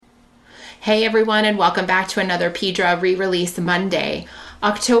Hey everyone, and welcome back to another Pedra re-release Monday.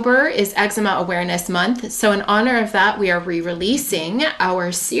 October is Eczema Awareness Month, so in honor of that, we are re-releasing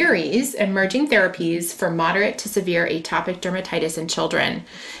our series, Emerging Therapies for Moderate to Severe Atopic Dermatitis in Children.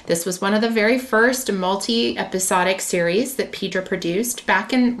 This was one of the very first multi-episodic series that Pedra produced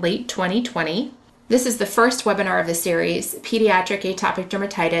back in late 2020. This is the first webinar of the series, Pediatric Atopic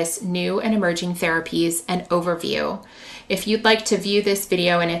Dermatitis, New and Emerging Therapies, and Overview. If you'd like to view this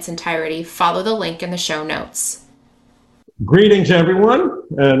video in its entirety, follow the link in the show notes. Greetings, everyone,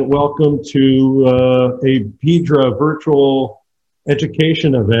 and welcome to a Pedra virtual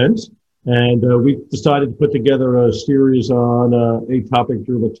education event. And we decided to put together a series on atopic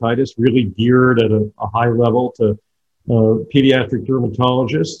dermatitis, really geared at a high level to pediatric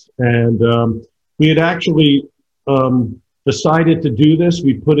dermatologists. And we had actually decided to do this.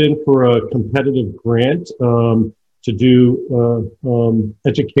 We put in for a competitive grant to do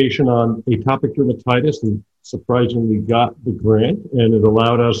education on atopic dermatitis, and surprisingly got the grant, and it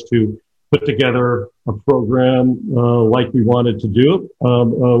allowed us to put together a program like we wanted to do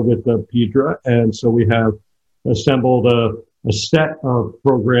with Pedra. And so we have assembled a set of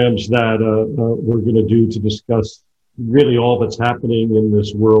programs that we're going to do to discuss really all that's happening in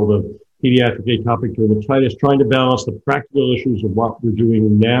this world of pediatric atopic dermatitis, trying to balance the practical issues of what we're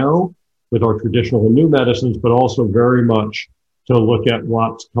doing now with our traditional and new medicines, but also very much to look at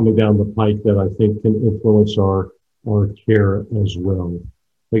what's coming down the pike that I think can influence our care as well.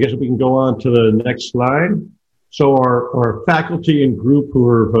 I guess if we can go on to the next slide. So our faculty and group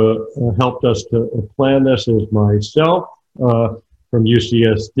who have helped us to plan this is myself from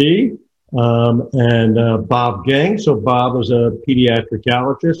UCSD and Bob Gang. So Bob is a pediatric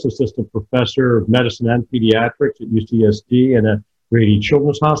allergist, assistant professor of medicine and pediatrics at UCSD and at Grady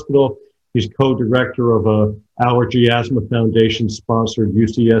Children's Hospital. He's co-director of a Allergy Asthma Foundation-sponsored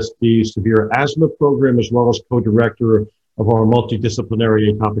UCSD Severe Asthma Program, as well as co-director of our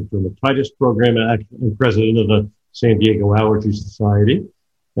multidisciplinary atopic dermatitis program and president of the San Diego Allergy Society.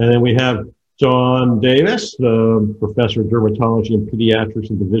 And then we have Dawn Davis, professor of dermatology and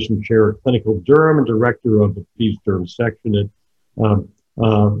pediatrics and division chair of clinical derm and director of the Peds Derm section at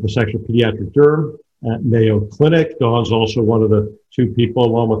the section of pediatric derm at Mayo Clinic. Dawn's also one of the two people,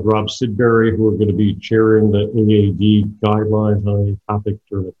 along with Rob Sidbury, who are going to be chairing the AAD guidelines on atopic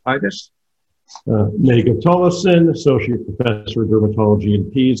dermatitis. Megan Tollefson, associate professor of dermatology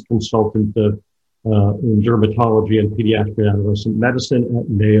and peds, consultant in dermatology and pediatric adolescent medicine at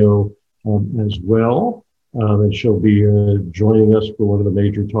Mayo as well. And she'll be joining us for one of the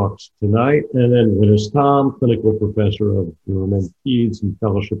major talks tonight. And then Willis Tom, clinical professor of derm and peds and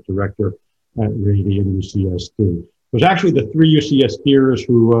fellowship director at Rady and UCSD. It was actually the three UCSDers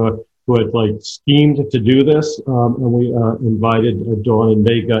who had schemed to do this, and we invited Dawn and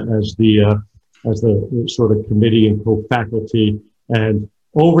Vega as the sort of committee and co-faculty. And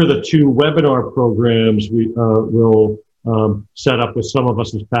over the two webinar programs, we will set up with some of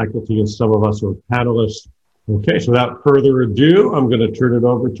us as faculty and some of us as panelists. Okay, so without further ado, I'm going to turn it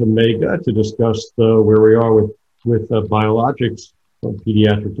over to Mega to discuss where we are with biologics from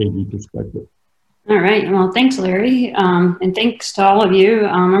pediatric AD perspective. All right. Well, thanks, Larry. And thanks to all of you.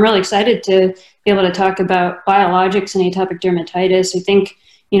 I'm really excited to be able to talk about biologics and atopic dermatitis. I think,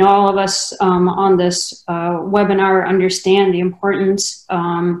 all of us on this webinar understand the importance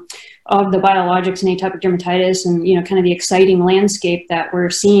of the biologics and atopic dermatitis and, kind of the exciting landscape that we're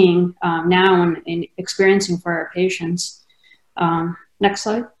seeing now and experiencing for our patients. Next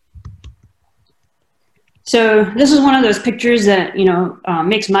slide. So this is one of those pictures that,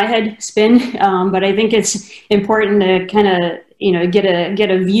 makes my head spin, but I think it's important to kind of,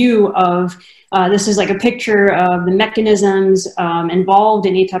 get a view of, this is like a picture of the mechanisms involved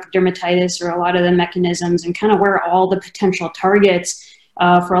in atopic dermatitis, or a lot of the mechanisms, and kind of where all the potential targets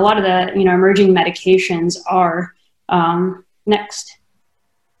for a lot of the, emerging medications are. Next,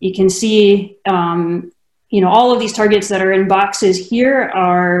 you can see, all of these targets that are in boxes here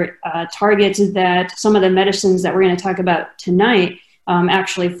are targets that some of the medicines that we're going to talk about tonight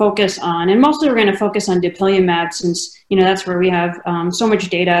actually focus on. And mostly we're going to focus on dupilumab since, that's where we have so much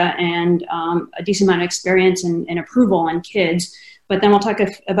data and a decent amount of experience and approval in kids. But then we'll talk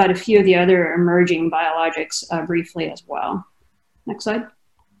about a few of the other emerging biologics briefly as well. Next slide.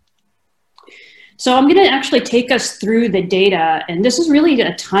 So I'm going to actually take us through the data, and this is really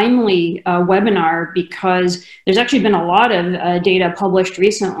a timely webinar because there's actually been a lot of data published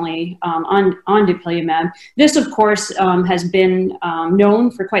recently on dupilumab. This, of course, has been known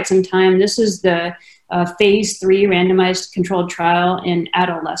for quite some time. This is the phase 3 randomized controlled trial in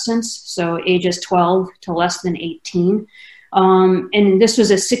adolescents, so ages 12 to less than 18. And this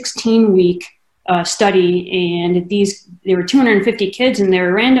was a 16-week study, and there were 250 kids, and they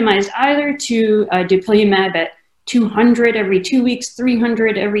were randomized either to dupilumab at 200 every 2 weeks,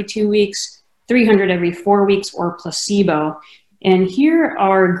 300 every 2 weeks, 300 every 4 weeks, or placebo. And here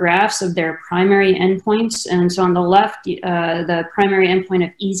are graphs of their primary endpoints. And so on the left, the primary endpoint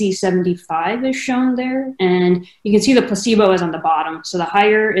of EASI-75 is shown there. And you can see the placebo is on the bottom. So the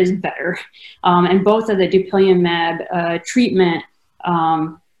higher is better. And both of the dupilumab treatment,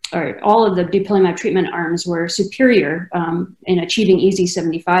 or all of the dupilumab treatment arms were superior in achieving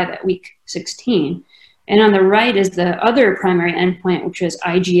EASI-75 at week 16. And on the right is the other primary endpoint, which is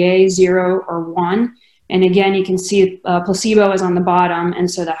IGA 0 or 1. And again, you can see placebo is on the bottom, and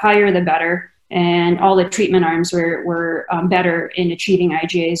so the higher the better. And all the treatment arms were better in achieving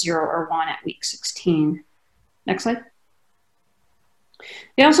IGA 0 or 1 at week 16. Next slide.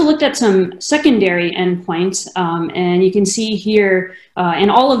 They also looked at some secondary endpoints, and you can see here, in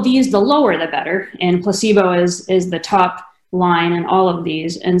all of these, the lower the better, and placebo is the top line in all of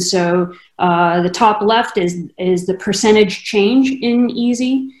these. And so the top left is the percentage change in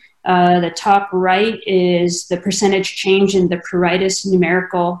EASI. The top right is the percentage change in the pruritus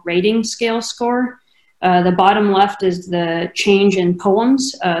numerical rating scale score. The bottom left is the change in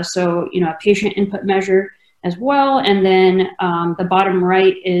POEMS, so a patient input measure as well. And then the bottom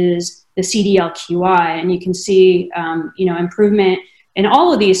right is the CDL-QI, and you can see improvement in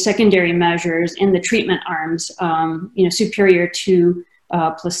all of these secondary measures in the treatment arms, superior to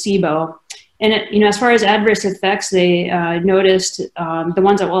placebo. And as far as adverse effects, they noticed the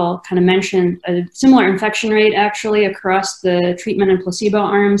ones that we'll kind of mention, a similar infection rate actually across the treatment and placebo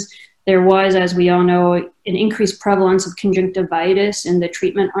arms. There was, as we all know, an increased prevalence of conjunctivitis in the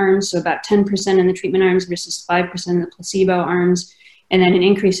treatment arms, so about 10% in the treatment arms versus 5% in the placebo arms, and then an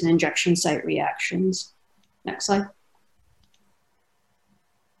increase in injection site reactions. Next slide.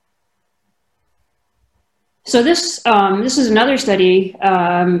 So this is another study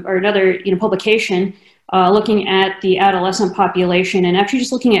or another publication looking at the adolescent population and actually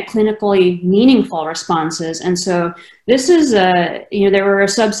just looking at clinically meaningful responses. And so this is there were a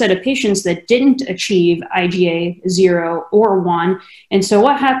subset of patients that didn't achieve IGA 0 or 1. And so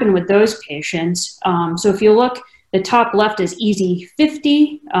what happened with those patients? So if you look, the top left is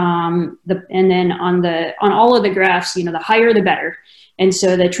EASI-50, and then on all of the graphs, the higher the better. And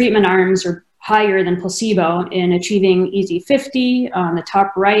so the treatment arms are higher than placebo in achieving EASI-50 on the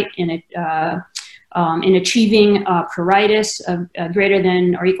top right, in achieving pruritus of greater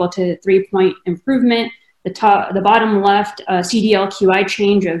than or equal to 3-point improvement. The bottom left, CDL-QI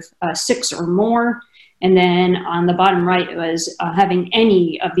change of 6 or more. And then on the bottom right, it was having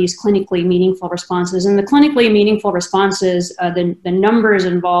any of these clinically meaningful responses. And the clinically meaningful responses, the numbers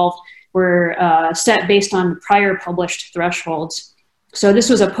involved were set based on prior published thresholds. So this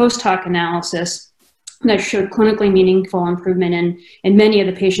was a post-hoc analysis that showed clinically meaningful improvement in many of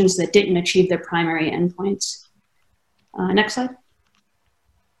the patients that didn't achieve their primary endpoints. Next slide.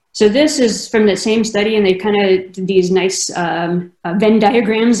 So this is from the same study, and they kind of did these nice Venn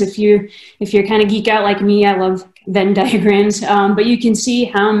diagrams. If you're kind of geek out like me, I love Venn diagrams. But you can see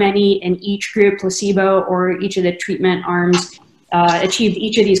how many in each group, placebo or each of the treatment arms, achieved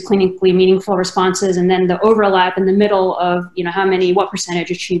each of these clinically meaningful responses, and then the overlap in the middle of what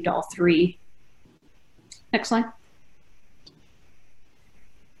percentage achieved all three. Next slide.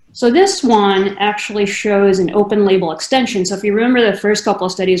 So this one actually shows an open label extension. So if you remember, the first couple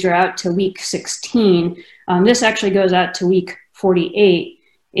of studies are out to week 16. This actually goes out to week 48.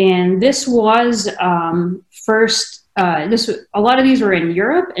 And this was a lot of these were in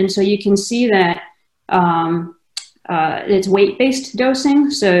Europe. And so you can see that it's weight-based dosing.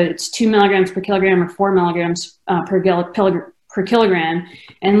 So it's 2 milligrams per kilogram or 4 milligrams per kilogram.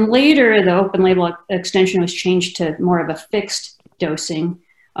 And later, the open label extension was changed to more of a fixed dosing.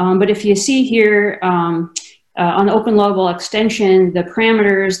 But if you see here on the open label extension, the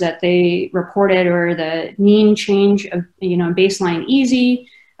parameters that they reported were the mean change of baseline EASI,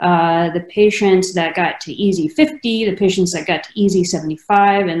 the patients that got to EASI-50, the patients that got to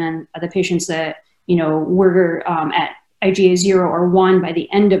EASI-75, and then the patients that were at IGA 0 or 1 by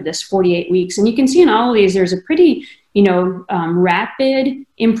the end of this 48 weeks. And you can see in all of these, there's a pretty rapid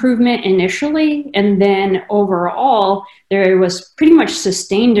improvement initially, and then overall there was pretty much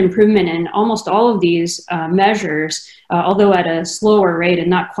sustained improvement in almost all of these measures, although at a slower rate and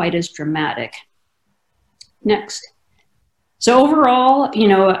not quite as dramatic. Next. So overall,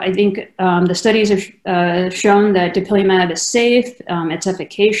 I think the studies have shown that dupilumab is safe, it's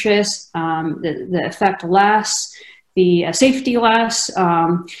efficacious, the effect lasts. the safety less.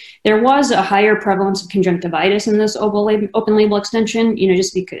 There was a higher prevalence of conjunctivitis in this open label extension,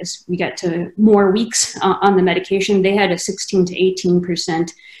 just because we got to more weeks on the medication. They had a 16 to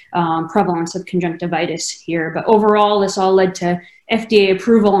 18% prevalence of conjunctivitis here. But overall, this all led to FDA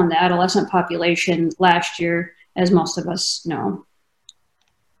approval in the adolescent population last year, as most of us know.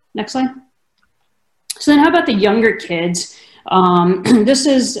 Next slide. So then how about the younger kids? This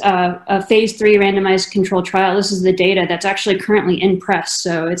is a phase 3 randomized controlled trial. This is the data that's actually currently in press.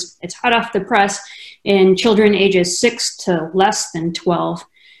 So it's hot off the press in children ages 6 to less than 12.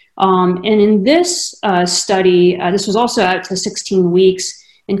 And in this study, this was also out to 16 weeks,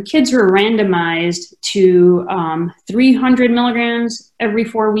 and kids were randomized to 300 milligrams every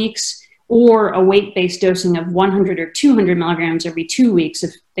 4 weeks, or a weight-based dosing of 100 or 200 milligrams every 2 weeks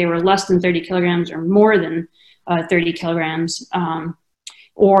if they were less than 30 kilograms or more than 30 kilograms,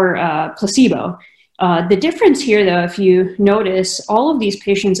 or placebo. The difference here, though, if you notice, all of these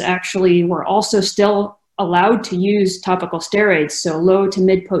patients actually were also still allowed to use topical steroids, so low to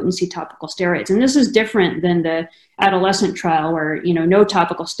mid-potency topical steroids. And this is different than the adolescent trial where, no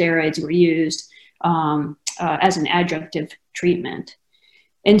topical steroids were used as an adjunctive treatment.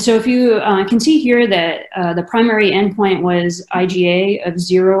 And so if you can see here that the primary endpoint was IGA of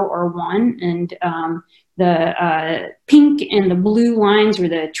 0 or 1, and the pink and the blue lines were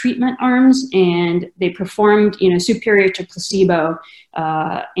the treatment arms, and they performed, superior to placebo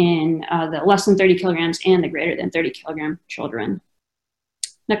in the less than 30 kilograms and the greater than 30 kilogram children.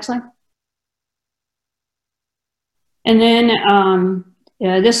 Next slide. And then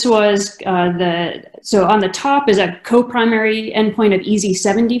this was so on the top is a co-primary endpoint of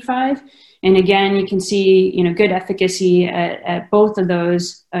EASI-75. And again, you can see, good efficacy at both of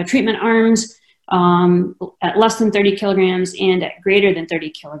those treatment arms. At less than 30 kilograms and at greater than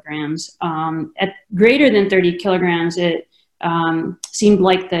 30 kilograms. At greater than 30 kilograms, it seemed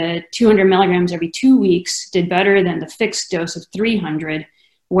like the 200 milligrams every 2 weeks did better than the fixed dose of 300,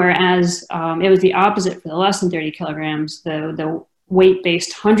 whereas it was the opposite for the less than 30 kilograms. The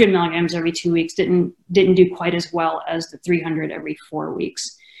weight-based 100 milligrams every 2 weeks didn't do quite as well as the 300 every 4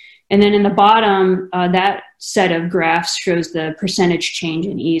 weeks. And then in the bottom, that set of graphs shows the percentage change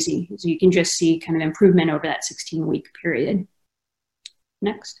in EASI. So you can just see kind of improvement over that 16-week period.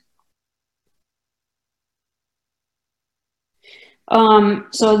 Next.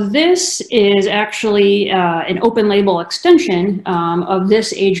 So this is actually an open label extension of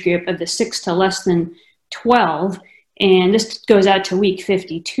this age group of the 6 to less than 12. And this goes out to week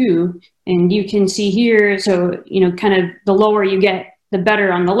 52. And you can see here, so, kind of the lower you get, the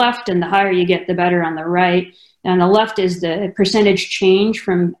better on the left, and the higher you get, the better on the right. And on the left is the percentage change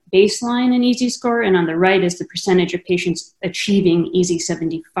from baseline in EASI score, and on the right is the percentage of patients achieving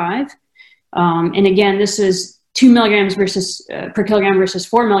EASI-75. And again, this is 2 milligrams versus per kilogram versus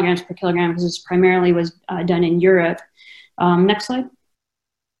 4 milligrams per kilogram, because this primarily was done in Europe. Next slide.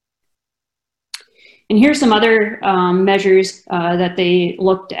 And here's some other measures that they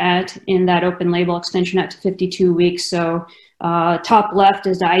looked at in that open label extension out to 52 weeks. So top left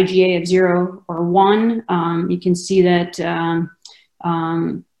is the IGA of 0 or 1. You can see that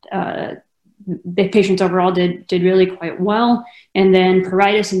the patients overall did really quite well. And then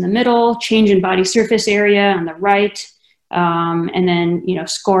pruritus in the middle, change in body surface area on the right, and then,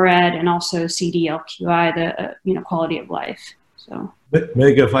 SCORAD and also CDLQI, the, quality of life. So,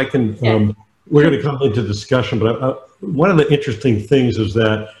 Megha, if I can, we're going to come into discussion, but one of the interesting things is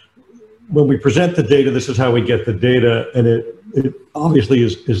that when we present the data, this is how we get the data, and it obviously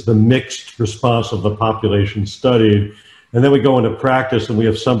is the mixed response of the population studied. And then we go into practice, and we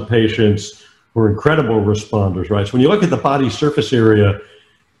have some patients who are incredible responders, right? So when you look at the body surface area,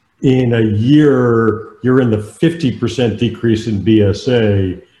 in a year, you're in the 50% decrease in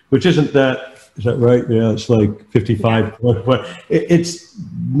BSA, which isn't that, is that right? Yeah, it's like 55. But it's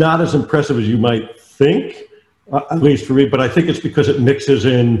not as impressive as you might think, at least for me, but I think it's because it mixes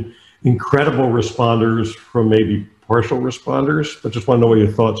in incredible responders from maybe partial responders. But just want to know what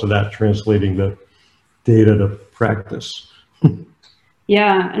your thoughts of that translating the data to practice.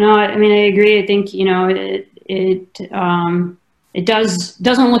 Yeah, no, I mean, I agree. I think, it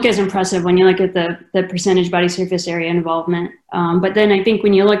doesn't look as impressive when you look at the percentage body surface area involvement. But then I think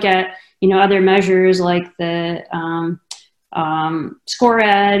when you look at, other measures like the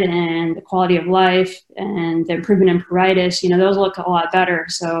SCORAD and the quality of life and the improvement in pruritus, those look a lot better.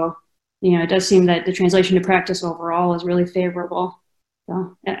 So, it does seem that the translation to practice overall is really favorable.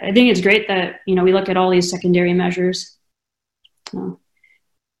 So I think it's great that, we look at all these secondary measures.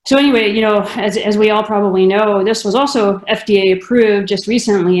 So anyway, as we all probably know, this was also FDA approved just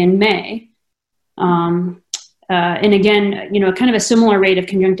recently in May. and again, kind of a similar rate of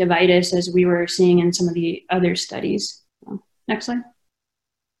conjunctivitis as we were seeing in some of the other studies. Next slide.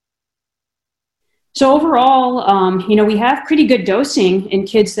 So overall, we have pretty good dosing in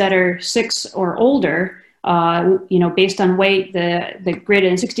kids that are 6 or older. Based on weight, the greater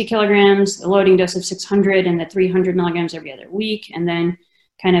than 60 kilograms, the loading dose of 600 and the 300 milligrams every other week, and then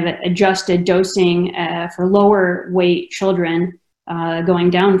kind of adjusted dosing for lower weight children, going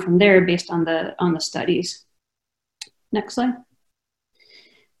down from there based on the studies. Next slide.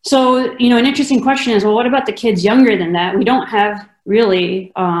 So, an interesting question is, well, what about the kids younger than that? We don't have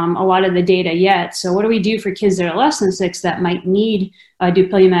really a lot of the data yet. So what do we do for kids that are less than 6 that might need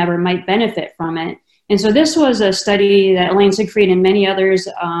dupilumab or might benefit from it? And so this was a study that Elaine Siegfried and many others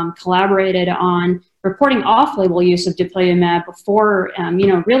collaborated on, reporting off-label use of dupilumab before,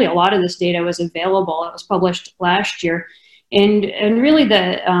 really a lot of this data was available. It was published last year. And really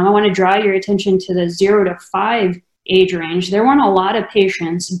I want to draw your attention to the 0 to 5 age range. There weren't a lot of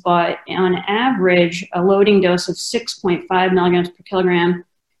patients, but on average, a loading dose of 6.5 milligrams per kilogram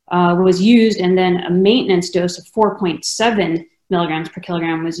was used, and then a maintenance dose of 4.7 milligrams per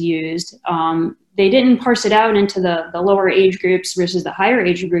kilogram was used. They didn't parse it out into the lower age groups versus the higher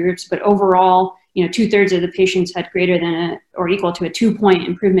age groups, but overall, 2/3 of the patients had greater than or equal to a 2-point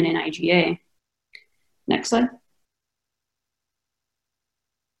improvement in IGA. Next slide.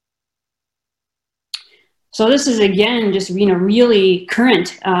 So this is, again, just, really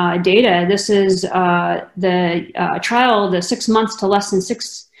current data. This is the trial, the 6 months to less than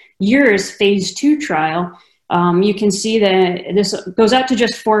 6 years phase 2 trial. You can see that this goes out to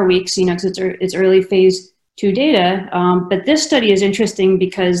just 4 weeks, because it's early phase 2 data. But this study is interesting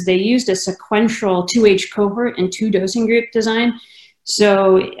because they used a sequential 2H cohort and 2 dosing group design.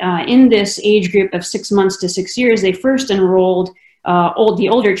 So in this age group of 6 months to 6 years, they first enrolled the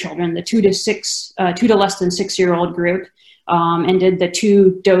older children, the 2 to less than 6-year-old group, and did the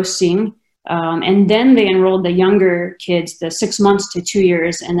 2 dosing. And then they enrolled the younger kids, the 6 months to 2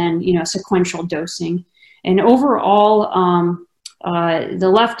 years, and then, sequential dosing. And overall, the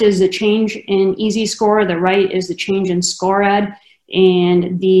left is the change in EASI score, the right is the change in SCORAD,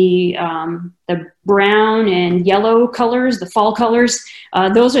 and the brown and yellow colors, the fall colors,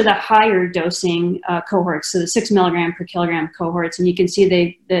 those are the higher dosing cohorts, so the 6 milligram per kilogram cohorts. And you can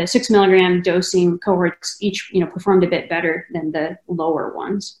see the 6 milligram dosing cohorts each performed a bit better than the lower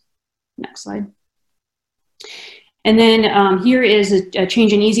ones. Next slide. And then here is a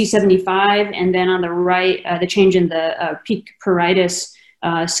change in EASI-75, and then on the right, the change in the peak pruritus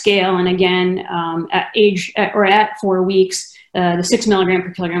scale. And again, at 4 weeks, the 6 milligram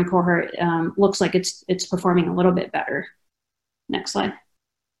per kilogram cohort looks like it's performing a little bit better. Next slide.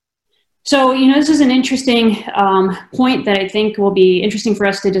 So, this is an interesting point that I think will be interesting for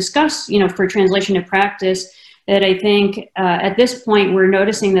us to discuss, for translation to practice. That I think at this point, we're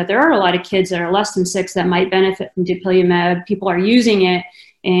noticing that there are a lot of kids that are less than 6 that might benefit from dupilumab. People are using it,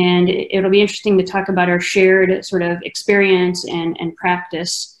 and it'll be interesting to talk about our shared sort of experience and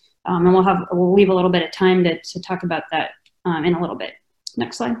practice. And we'll leave a little bit of time to talk about that in a little bit.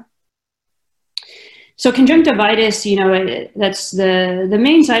 Next slide. So conjunctivitis, that's the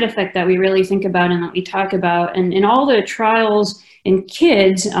main side effect that we really think about and that we talk about. And in all the trials in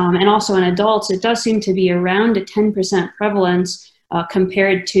kids and also in adults, it does seem to be around a 10% prevalence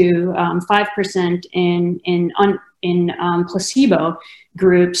compared to 5% in placebo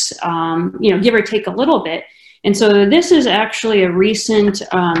groups, give or take a little bit. And so this is actually a recent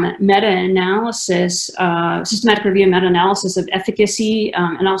meta-analysis, systematic review and meta-analysis of efficacy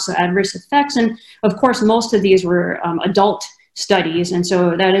and also adverse effects. And of course, most of these were adult studies. And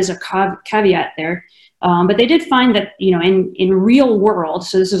so that is a caveat there. But they did find that, in real world,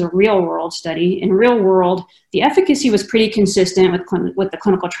 so this is a real world study, in real world, the efficacy was pretty consistent with the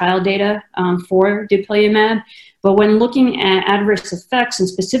clinical trial data for dupilumab. But when looking at adverse effects and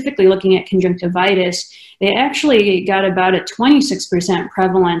specifically looking at conjunctivitis, they actually got about a 26%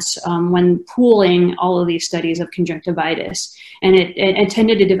 prevalence when pooling all of these studies of conjunctivitis. And it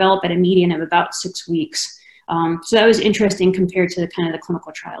tended to develop at a median of about 6 weeks. So that was interesting compared to the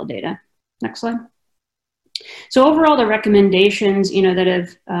clinical trial data. Next slide. So overall, the recommendations,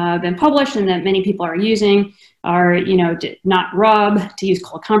 that have been published and that many people are using are, to not rub, to use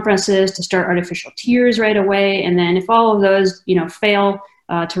cold compresses, to start artificial tears right away. And then if all of those, fail,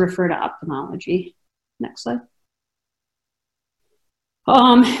 to refer to ophthalmology. Next slide.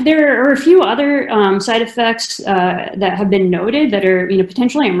 There are a few other side effects that have been noted that are,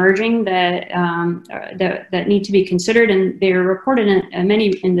 potentially emerging that need to be considered, and they're reported in many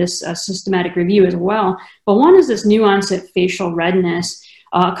in this systematic review as well. But one is this new onset facial redness.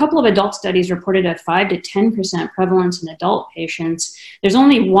 A couple of adult studies reported a 5 to 10% prevalence in adult patients. There's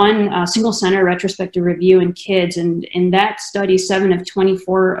only one single center retrospective review in kids, and in that study, 7 of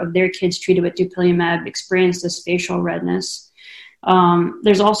 24 of their kids treated with dupilumab experienced this facial redness.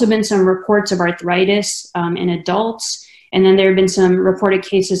 There's also been some reports of arthritis in adults, and then there have been some reported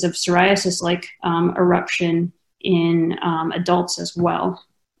cases of psoriasis-like eruption in adults as well.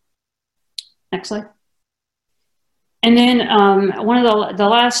 Next slide. And then one of the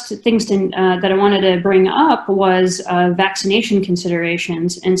last things that I wanted to bring up was vaccination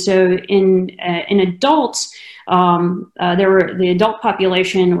considerations. And so in adults, the adult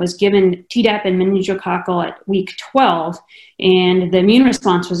population was given Tdap and meningococcal at week 12, and the immune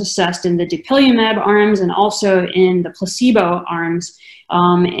response was assessed in the dupilumab arms and also in the placebo arms.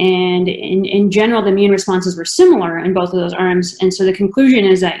 And in general, the immune responses were similar in both of those arms. And so the conclusion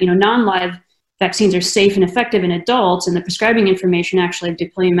is that, non-live vaccines are safe and effective in adults, and the prescribing information actually of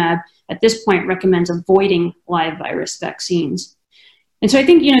dupilumab at this point recommends avoiding live virus vaccines. And so I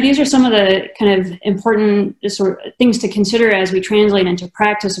think, these are some of the kind of important sort of things to consider as we translate into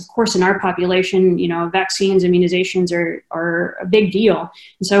practice. Of course, in our population, vaccines, immunizations are a big deal.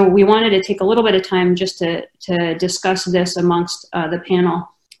 And so we wanted to take a little bit of time just to discuss this amongst the panel,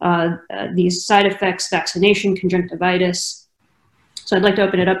 these side effects, vaccination, conjunctivitis. So I'd like to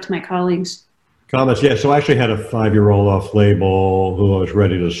open it up to my colleagues. Comments, yeah. So I actually had a 5-year-old off-label who I was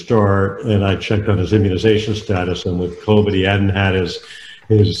ready to start, and I checked on his immunization status, and with COVID, he hadn't had his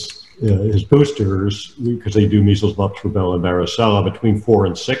boosters because they do measles, mumps, rubella, and varicella. Between 4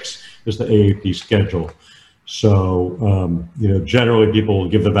 and 6 is the AAP schedule. So, generally people will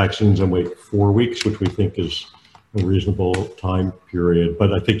give the vaccines and wait 4 weeks, which we think is a reasonable time period.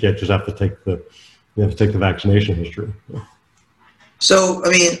 But I think you just have to take the vaccination history. Yeah. So,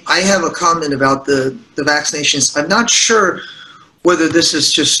 I have a comment about the vaccinations. I'm not sure whether this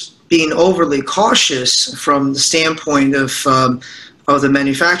is just being overly cautious from the standpoint of the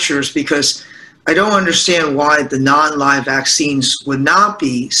manufacturers, because I don't understand why the non-live vaccines would not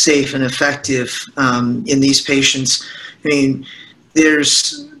be safe and effective in these patients.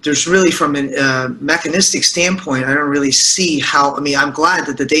 There's really, from a mechanistic standpoint, I don't really see how. I'm glad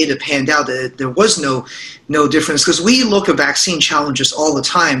that the data panned out that there was no difference, because we look at vaccine challenges all the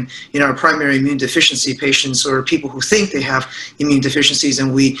time in our primary immune deficiency patients or people who think they have immune deficiencies,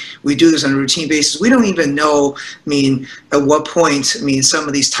 and we do this on a routine basis. We don't even know, at what point, some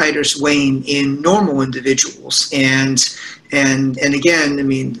of these titers wane in normal individuals, and again,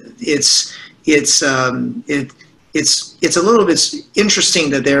 it's a little bit interesting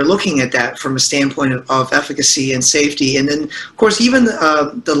that they're looking at that from a standpoint of efficacy and safety. And then, of course, even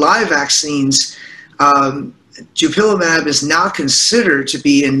the live vaccines, dupilumab is not considered to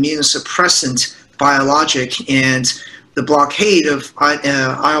be an immunosuppressant biologic, and the blockade of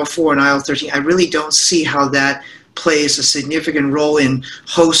IL-4 and IL-13, I really don't see how that plays a significant role in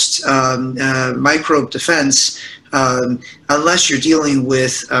host microbe defense, unless you're dealing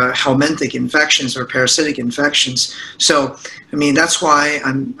with helminthic infections or parasitic infections. So, that's why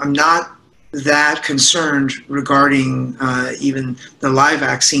I'm not that concerned regarding even the live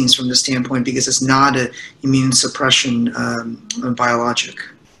vaccines from the standpoint, because it's not an immune suppression biologic.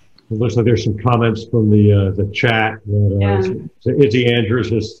 It looks like there's some comments from the chat that Izzy Andrews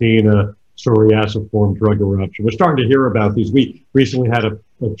has seen a psoriasiform drug eruption. We're starting to hear about these. We recently had a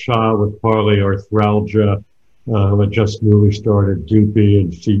child with polyarthralgia who had just newly started Dupy,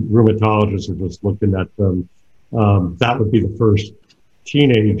 and rheumatologists are just looking at them. That would be the first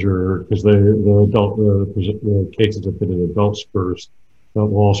teenager, because the adult the cases have been in adults first. But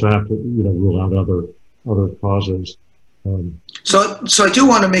we'll also have to rule out other causes. So I do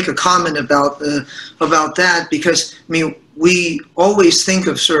want to make a comment about that, because we always think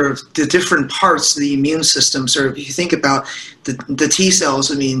of sort of the different parts of the immune system. Sort of, if you think about the T cells,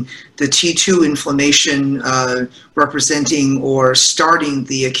 the T2 inflammation representing or starting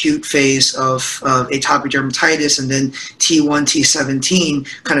the acute phase of atopic dermatitis, and then T1,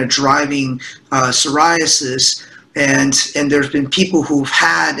 T17 kind of driving psoriasis. And there's been people who've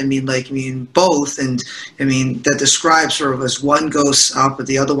had, both, and that describe sort of as one goes up, but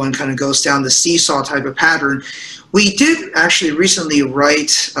the other one kind of goes down, the seesaw type of pattern. We did actually recently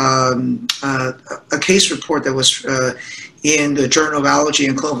write a case report that was in the Journal of Allergy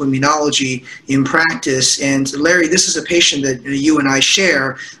and Clinical Immunology in Practice. And Larry, this is a patient that you and I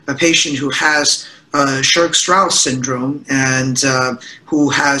share, a patient who has Sherk-Strauss syndrome and who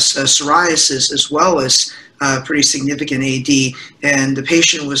has psoriasis as well as pretty significant AD, and the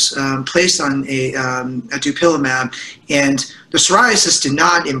patient was placed on a dupilumab, and the psoriasis did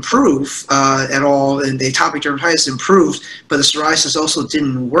not improve at all, and the atopic dermatitis improved, but the psoriasis also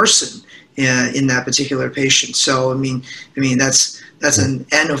didn't worsen in that particular patient. So I mean that's an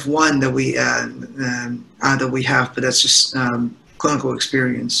N of 1 that we have, but that's just clinical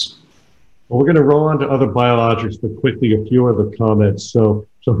experience. Well, we're going to roll on to other biologics, but quickly a few other comments. So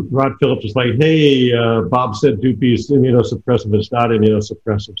Rod Phillips is like, hey, Bob said Dupie is immunosuppressive. It's not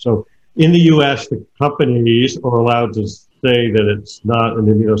immunosuppressive. So in the U.S., the companies are allowed to say that it's not an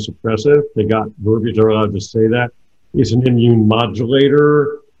immunosuppressive. They got verbiage, are allowed to say that. It's an immune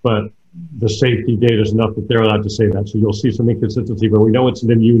modulator, but the safety data is enough that they're allowed to say that. So you'll see some inconsistency, but we know it's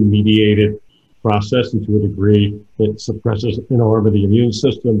an immune-mediated process, and to a degree it suppresses an arm of the immune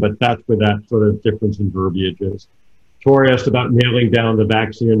system, but that's where that sort of difference in verbiage is. Tori asked about nailing down the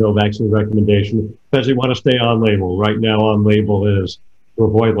vaccine or no vaccine recommendation. Because we want to stay on label. Right now on label is to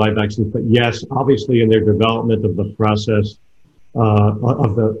avoid live vaccines, but yes, obviously in their development of the process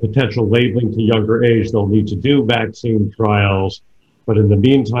of the potential labeling to younger age, they'll need to do vaccine trials. But in the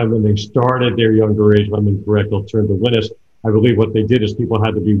meantime, when they started their younger age, if I'm incorrect, they'll turn to Winnis. I believe what they did is people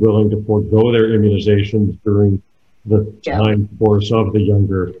had to be willing to forego their immunizations during the time course of the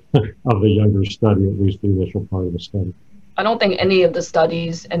younger study, at least the initial part of the study. I don't think any of the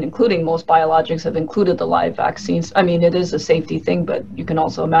studies, and including most biologics, have included the live vaccines. I mean, it is a safety thing, but you can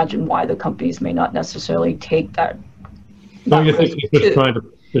also imagine why the companies may not necessarily take that. Don't you think they're trying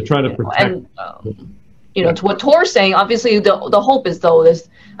to protect? And, to what Tor's saying, obviously the hope is, though, is,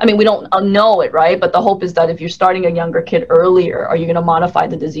 I mean, we don't know it, right? But the hope is that if you're starting a younger kid earlier, are you going to modify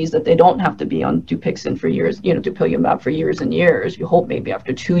the disease that they don't have to be on Dupixent for years, dupilumab for years and years? You hope maybe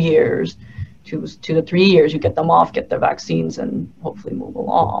after 2 years, 2 to 3 years, you get them off, get their vaccines, and hopefully move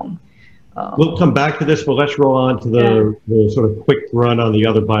along. We'll come back to this, but let's roll on to the sort of quick run on the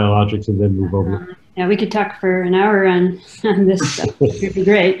other biologics and then move over. Yeah, we could talk for an hour on this stuff. It would be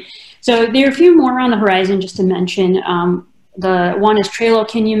great. So there are a few more on the horizon, just to mention. The one is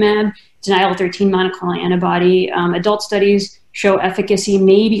tralokinumab. It's an IL-13 monoclonal antibody. Adult studies show efficacy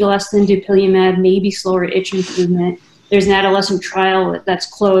maybe less than dupilumab, maybe slower itch improvement. There's an adolescent trial that's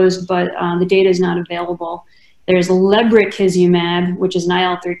closed, but the data is not available. There's lebrikizumab, which is an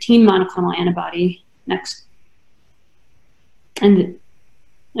IL-13 monoclonal antibody. Next. And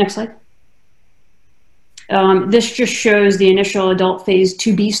next slide. This just shows the initial adult phase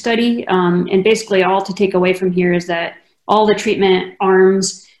 2B study. And basically all to take away from here is that all the treatment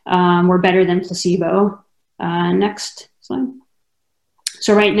arms were better than placebo. Next slide.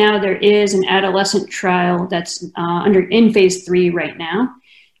 So right now there is an adolescent trial that's in phase 3 right now.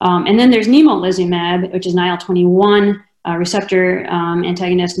 And then there's nemolizumab, which is an IL-21 receptor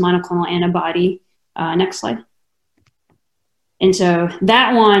antagonist monoclonal antibody. Next slide. And so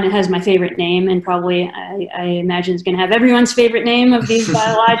that one has my favorite name, and probably I imagine is going to have everyone's favorite name of these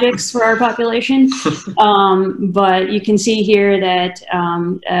biologics for our population. But you can see here that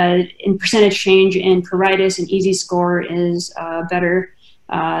in percentage change in pruritus and EASI score is better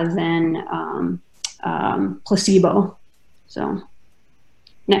than placebo. So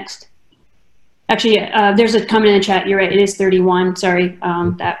next. Actually, there's a comment in the chat. You're right. It is 31. Sorry.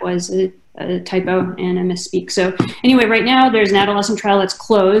 That was a typo and a misspeak. So anyway, right now there's an adolescent trial that's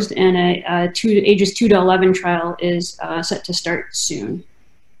closed, and ages 2 to 11 trial is set to start soon.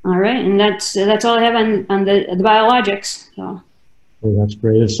 All right, and that's all I have on the biologics. So. Well, that's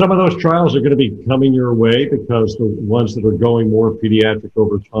great. And some of those trials are going to be coming your way because the ones that are going more pediatric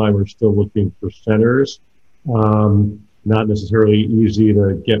over time are still looking for centers. Not necessarily easy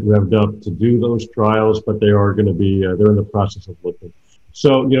to get revved up to do those trials, but they are going to be, they're in the process of looking.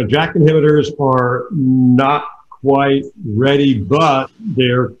 So, JAK inhibitors are not quite ready, but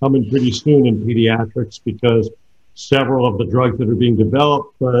they're coming pretty soon in pediatrics because several of the drugs that are being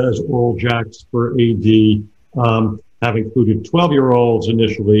developed as oral JAKs for AD have included 12-year-olds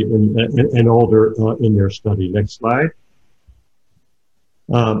initially and older in their study. Next slide.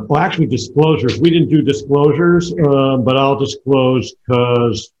 Well, actually, disclosures. We didn't do disclosures, but I'll disclose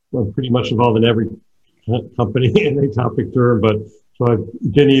because I'm pretty much involved in every company in atopic derm, but so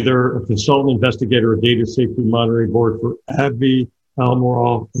I've been either a consultant investigator or data safety monitoring board for AbbVie,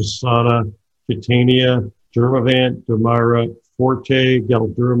 Almirall, Asana, Catania, Dermavant, Dermira, Forte,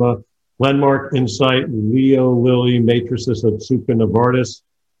 Galderma, Glenmark, Insight, Leo, Lilly, Matricis, Otsuka, Novartis,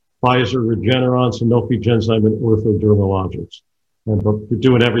 Pfizer, Regeneron, Sanofi, Genzyme, and Ortho Dermalogics. And we're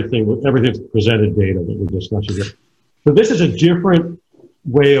doing everything's presented data that we're discussing here. So this is a different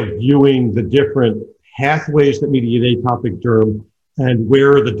way of viewing the different pathways that mediate atopic derm and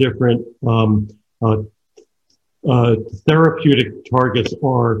where the different therapeutic targets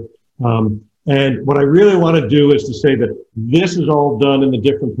are. And what I really want to do is to say that this is all done in the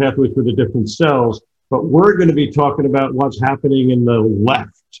different pathways for the different cells, but we're going to be talking about what's happening in the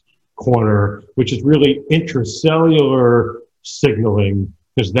left corner, which is really intracellular signaling,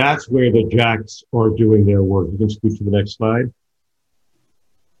 because that's where the JAKs are doing their work. You can scoot to the next slide.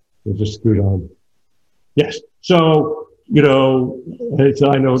 We'll just scoot on. Yes. So, you know, I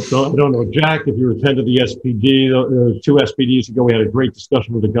don't know, Jack, if you attended the SPD, 2 SPDs ago, we had a great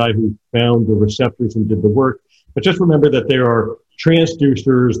discussion with a guy who found the receptors and did the work. But just remember that there are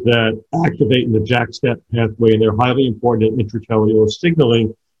transducers that activate in the JAK-STAT pathway, and they're highly important in intracellular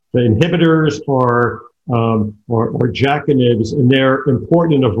signaling. The inhibitors are JAK inhibitors, and they're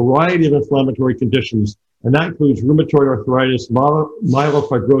important in a variety of inflammatory conditions, and that includes rheumatoid arthritis,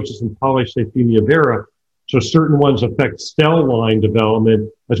 myelofibrosis, and polycythemia vera. So certain ones affect cell line development,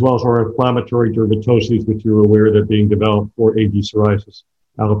 as well as our inflammatory dermatoses, which you're aware that are being developed for AD psoriasis,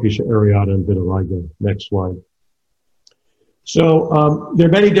 alopecia areata, and vitiligo. Next slide. So there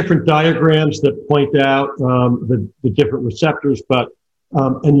are many different diagrams that point out the different receptors, but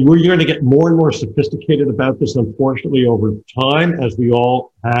and we're going to get more and more sophisticated about this, unfortunately, over time, as we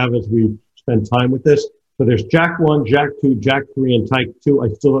all have as we spend time with this. So there's JAK1, JAK2, JAK3, and type 2. I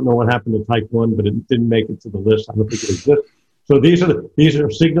still don't know what happened to type 1, but it didn't make it to the list. I don't think it exists. So these are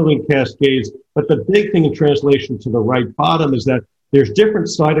signaling cascades. But the big thing in translation to the right bottom is that there's different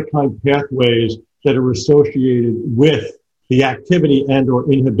cytokine pathways that are associated with the activity and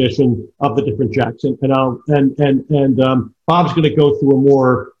or inhibition of the different JAKs. And Bob's going to go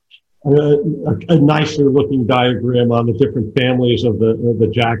through a nicer looking diagram on the different families of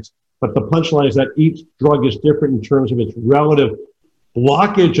the JAKs. But the punchline is that each drug is different in terms of its relative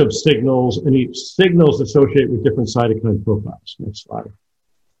blockage of signals, and each signal is associated with different cytokine profiles. Next slide.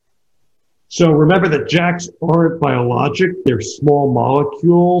 So remember that JAKs aren't biologic; they're small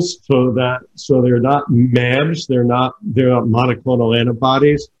molecules, so they're not MABs, they're not monoclonal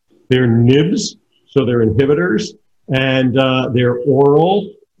antibodies. They're NIBs, so they're inhibitors, and they're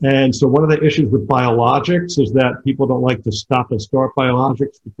oral. And so one of the issues with biologics is that people don't like to stop and start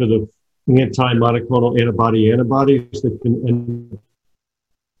biologics because of anti-monoclonal antibodies that can end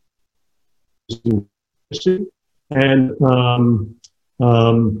and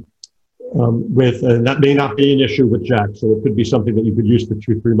that may not be an issue with JAK. So it could be something that you could use for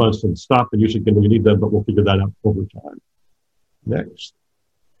 2-3 months and stop and use again when you need them, but we'll figure that out over time. Next.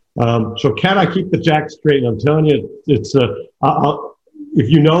 So can I keep the JAK straight? I'm telling you, it's if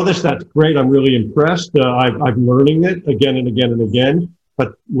you know this, that's great. I'm really impressed. I'm learning it again and again and again.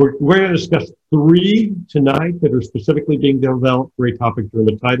 But we're going to discuss 3 tonight that are specifically being developed for atopic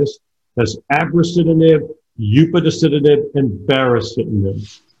dermatitis. That's abrocitinib, upadacitinib, and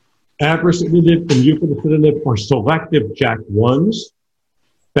baricitinib. Abrocitinib and upadacitinib are selective JAK1s.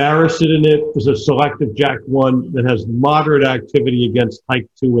 Baricitinib is a selective JAK1 that has moderate activity against type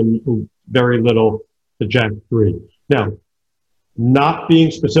 2 and very little to JAK3. Now, not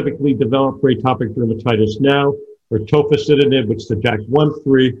being specifically developed for atopic dermatitis now, or tofacitinib, which is the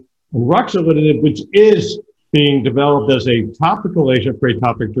JAK1/3, and ruxolitinib, which is being developed as a topical agent for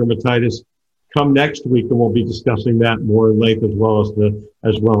atopic dermatitis, come next week, and we'll be discussing that more in length as well as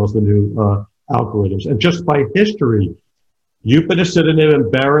the new algorithms. And just by history, upadacitinib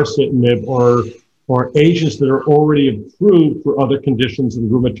and baricitinib are agents that are already approved for other conditions in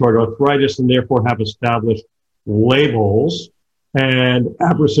rheumatoid arthritis and therefore have established labels. And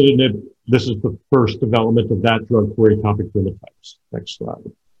abrocitinib, this is the first development of that drug for atopic dermatitis. Next slide.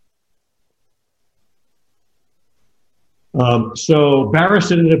 So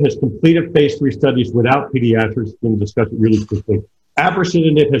baricitinib has completed phase 3 studies without pediatrics. We can discuss it really quickly.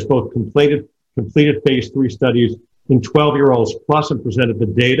 Abrocitinib has both completed phase 3 studies in 12-year-olds plus and presented the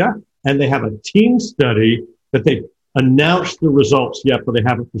data. And they have a teen study that they announced the results yet, but they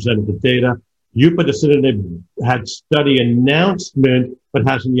haven't presented the data. Upadacitinib had study announcement, but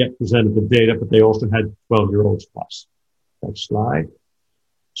hasn't yet presented the data, but they also had 12-year-olds plus. Next slide.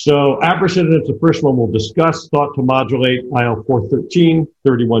 So abrocitinib is the first one we'll discuss, thought to modulate IL-4/13,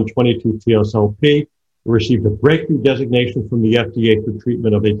 3122 TSLP. It received a breakthrough designation from the FDA for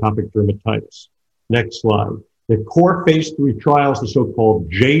treatment of atopic dermatitis. Next slide. The core phase 3 trials, the so-called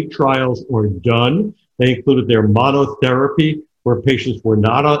J trials, are done. They included their monotherapy, where patients were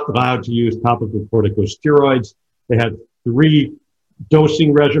not allowed to use topical corticosteroids. They had 3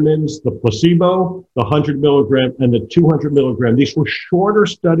 dosing regimens, the placebo, the 100 milligram, and the 200 milligram. These were shorter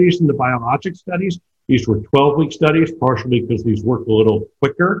studies than the biologic studies. These were 12-week studies, partially because these work a little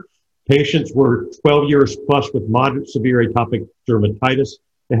quicker. Patients were 12 years plus with moderate severe atopic dermatitis.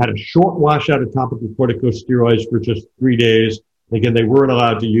 They had a short washout of topical corticosteroids for just 3 days. Again, they weren't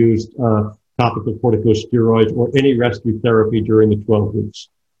allowed to use topical corticosteroids or any rescue therapy during the 12 weeks.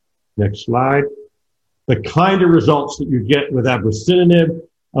 Next slide. The kind of results that you get with abrocitinib,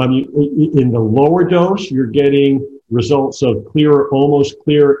 in the lower dose, you're getting results of clear, almost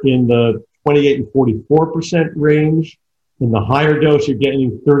clear in the 28 and 44% range. In the higher dose, you're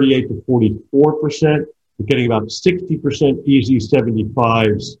getting 38 to 44%. You're getting about 60%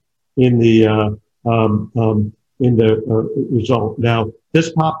 EZ75s in the result. Now,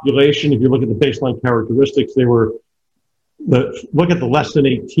 this population, if you look at the baseline characteristics, look at the less than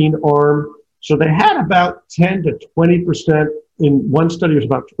 18 arm. So they had about 10 to 20%. In one study, it was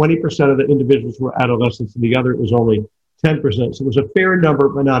about 20% of the individuals were adolescents. In the other, it was only 10%. So it was a fair number,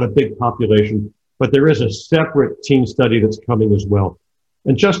 but not a big population. But there is a separate teen study that's coming as well.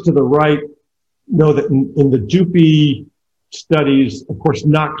 And just to the right, know that in the Dupy studies, of course,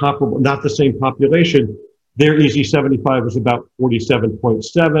 not comparable, not the same population, their EZ75 was about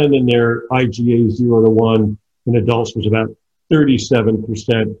 47.7, and their IGA 0 to 1 in adults was about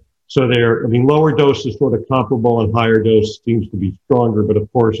 37%. So lower dose is sort of comparable, and higher dose seems to be stronger, but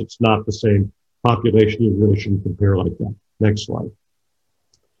of course, it's not the same population. You really shouldn't compare like that. Next slide.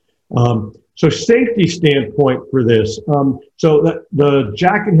 So safety standpoint for this. So the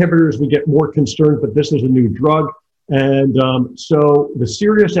JAK inhibitors, we get more concerned, but this is a new drug. And so the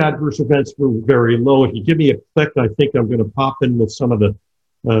serious adverse events were very low. If you give me a click, I think I'm going to pop in with some of the,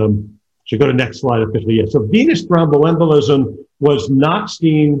 should go to next slide officially. Yeah. So venous thromboembolism was not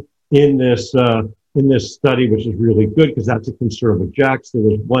seen in this study, which is really good because that's a concern with JAKs. There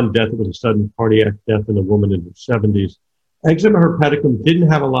was one death. It was a sudden cardiac death in a woman in her 70s. Eczema herpeticum didn't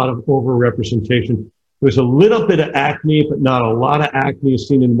have a lot of overrepresentation. There was a little bit of acne, but not a lot of acne is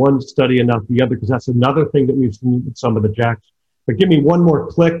seen in one study and not the other, because that's another thing that we've seen with some of the JAKs. But give me one more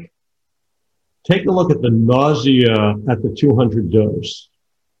click. Take a look at the nausea at the 200 dose,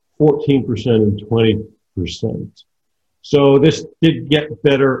 14% and 20%. So this did get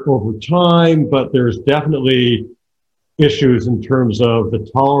better over time, but there's definitely issues in terms of the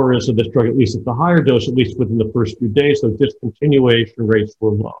tolerance of this drug, at least at the higher dose, at least within the first few days. So discontinuation rates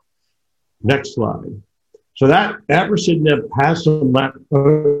were low. Next slide. So that abrocitinib has some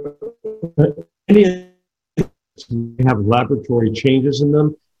have laboratory changes in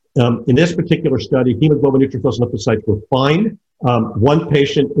them. In this particular study, hemoglobin, neutrophils, and lymphocytes were fine. One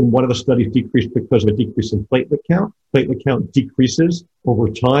patient in one of the studies decreased because of a decrease in platelet count. Platelet count decreases over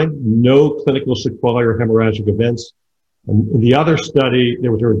time. No clinical sequelae or hemorrhagic events. In the other study,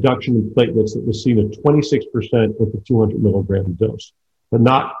 there was a reduction in platelets that was seen at 26% with the 200 milligram dose, but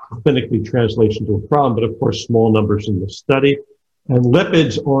not clinically translation to a problem, but of course, small numbers in the study. And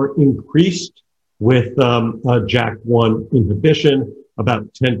lipids are increased with JAK1 inhibition,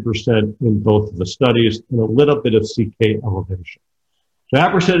 about 10% in both of the studies, and a little bit of CK elevation. So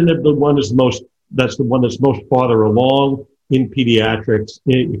abrocitinib, that's the one that's most farther along in pediatrics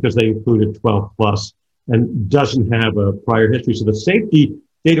because they included 12 plus and doesn't have a prior history. So the safety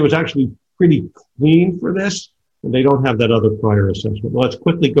data was actually pretty clean for this, and they don't have that other prior assessment. Well, let's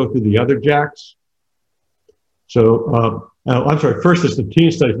quickly go through the other JAKs. So, I'm sorry, first is the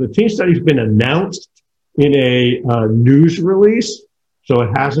teen study. The teen study has been announced in a news release, so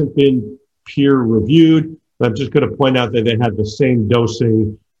it hasn't been peer reviewed. But I'm just going to point out that they had the same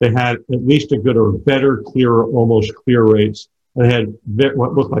dosing. They had at least a good or better clear or almost clear rates. They had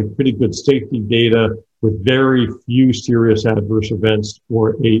what looked like pretty good safety data with very few serious adverse events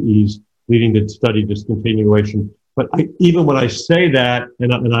or AEs leading to study discontinuation. But even when I say that,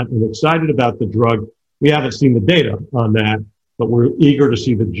 and I'm excited about the drug, we haven't seen the data on that, but we're eager to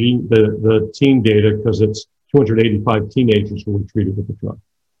see the teen data because it's 285 teenagers who were treated with the drug.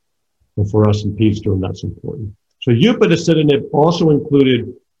 And for us in peds, that's important. So upadacitinib also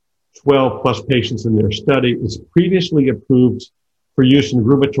included 12 plus patients in their study. It's previously approved for use in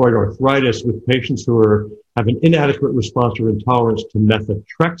rheumatoid arthritis with patients who have an inadequate response or intolerance to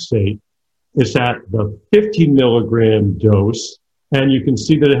methotrexate. It's at the 15 milligram dose, and you can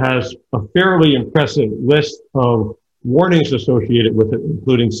see that it has a fairly impressive list of warnings associated with it,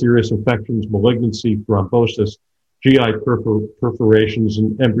 including serious infections, malignancy, thrombosis, GI perforations,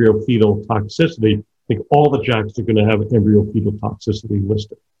 and embryo-fetal toxicity. I think all the JAKs are going to have embryo-fetal toxicity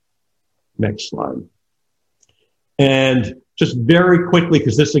listed. Next slide. And just very quickly,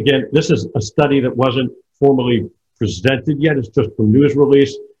 because this is a study that wasn't formally presented yet. It's just a news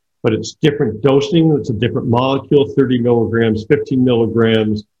release, but it's different dosing. It's a different molecule, 30 milligrams, 15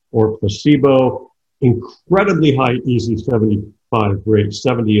 milligrams, or placebo. Incredibly high EZ75 rates,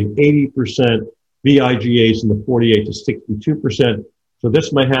 70 and 80%, VIGAs in the 48 to 62%, So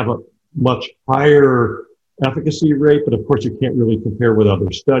this may have a much higher efficacy rate, but of course you can't really compare with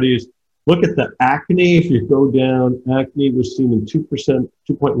other studies. Look at the acne. If you go down, acne was seen in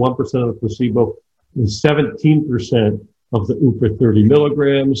 2.1% of the placebo and 17% of the UPA 30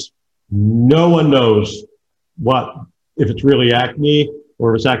 milligrams. No one knows if it's really acne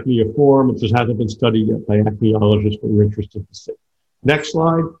or if it's acneiform. It just hasn't been studied yet by acneologists, but we're interested to see. Next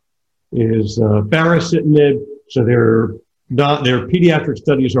slide is baricitinib. So their pediatric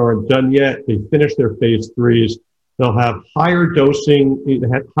studies aren't done yet. They finished their phase 3s. They'll have higher dosing. They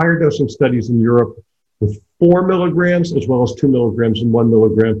had higher dosing studies in Europe with 4 milligrams as well as 2 milligrams and 1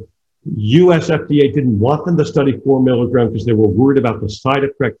 milligram. US FDA didn't want them to study 4 milligrams because they were worried about the side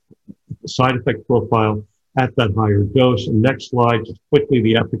effect profile at that higher dose. And next slide, just quickly,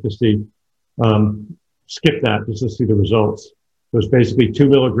 the efficacy. Skip that just to see the results. It was basically 2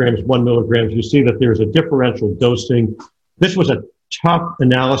 milligrams, 1 milligrams. You see that there's a differential dosing. This was a tough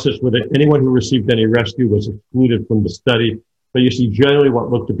analysis with it. Anyone who received any rescue was excluded from the study. But you see generally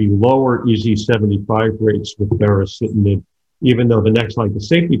what looked to be lower EZ75 rates with baricitinib, even though the next slide, the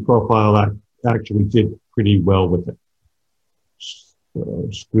safety profile actually did pretty well with it. So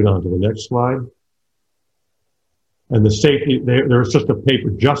scoot on to the next slide. And the safety, there's just a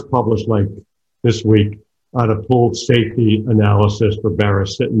paper just published like this week on a pooled safety analysis for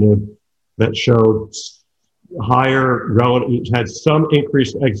baricitinib that showed had some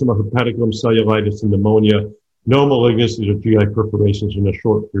increased eczema, hepaticulum, cellulitis, and pneumonia, no malignancies or GI perforations in a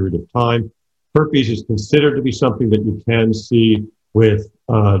short period of time. Herpes is considered to be something that you can see with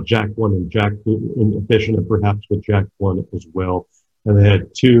JAK1 and JAK2 inhibition, and perhaps with JAK1 as well. And they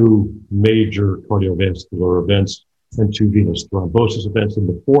had 2 major cardiovascular events and 2 venous thrombosis events in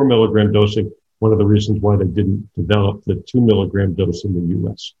the 4 milligram dosing, one of the reasons why they didn't develop the 2 milligram dose in the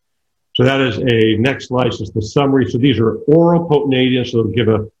US. So that is next slide is the summary. So these are oral potent agents, so they'll give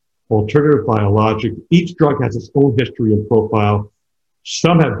an alternative biologic. Each drug has its own history and profile.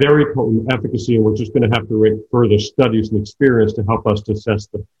 Some have very potent efficacy, and we're just going to have to rate further studies and experience to help us to assess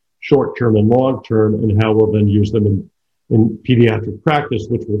the short-term and long-term and how we'll then use them in pediatric practice,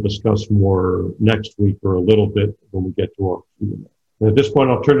 which we'll discuss more next week or a little bit when we get to our Q&A. And at this point,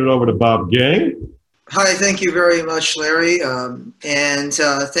 I'll turn it over to Bob Gang. Hi, thank you very much, Larry, and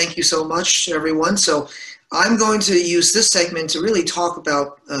thank you so much, everyone. So I'm going to use this segment to really talk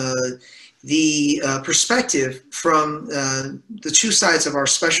about the perspective from the 2 sides of our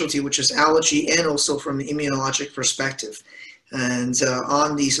specialty, which is allergy, and also from an immunologic perspective, and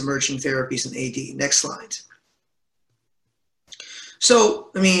on these emerging therapies in AD. Next slide.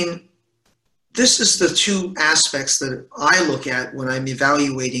 So, this is the 2 aspects that I look at when I'm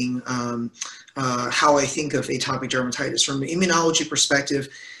evaluating how I think of atopic dermatitis. From an immunology perspective,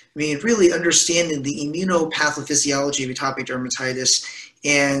 really understanding the immunopathophysiciology of atopic dermatitis,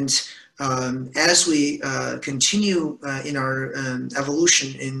 and as we continue in our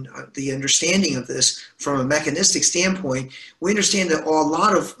evolution in the understanding of this from a mechanistic standpoint, we understand that a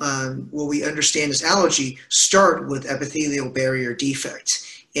lot of what we understand as allergy start with epithelial barrier defect.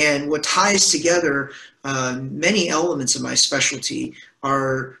 And what ties together many elements of my specialty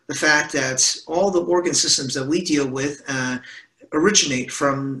are the fact that all the organ systems that we deal with originate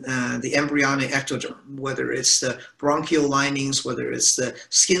from the embryonic ectoderm, whether it's the bronchial linings, whether it's the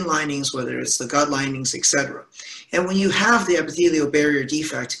skin linings, whether it's the gut linings, etc. And when you have the epithelial barrier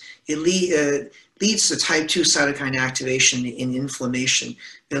defect, it leads to type 2 cytokine activation and inflammation.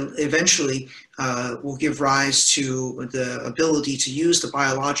 And eventually will give rise to the ability to use the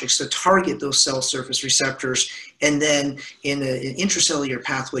biologics to target those cell surface receptors, and then in an intracellular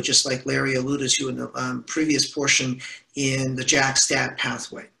pathway, just like Larry alluded to in the previous portion, in the JAK-STAT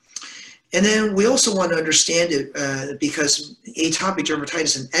pathway. And then we also want to understand it because atopic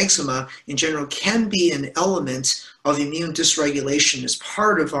dermatitis and eczema in general can be an element of immune dysregulation as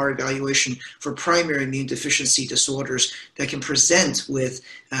part of our evaluation for primary immune deficiency disorders that can present with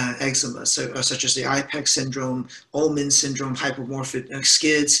eczema, such as the IPEX syndrome, Ullmann syndrome, hypermorphic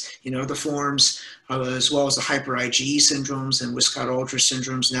SCIDs in other forms, as well as the hyper-IgE syndromes and Wiskott-Aldrich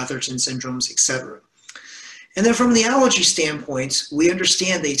syndromes, Netherton syndromes, etc. And then from the allergy standpoint, we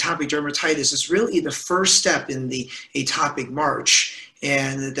understand that atopic dermatitis is really the first step in the atopic march,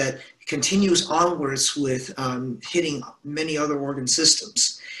 and that continues onwards with hitting many other organ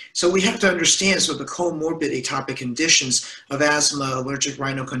systems. So we have to understand the comorbid atopic conditions of asthma, allergic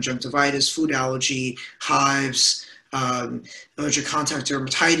rhinoconjunctivitis, food allergy, hives, allergic contact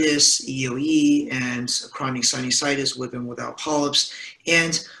dermatitis, EoE, and chronic sinusitis with and without polyps.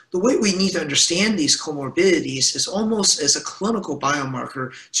 And the way we need to understand these comorbidities is almost as a clinical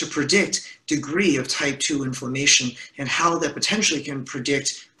biomarker to predict degree of type 2 inflammation and how that potentially can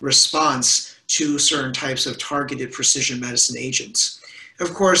predict response to certain types of targeted precision medicine agents.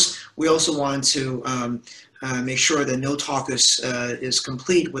 Of course, we also want to make sure that no talk is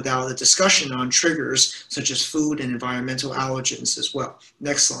complete without a discussion on triggers such as food and environmental allergens as well.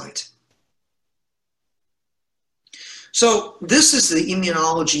 Next slide. So this is the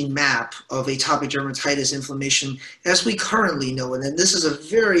immunology map of atopic dermatitis inflammation as we currently know it. And this is a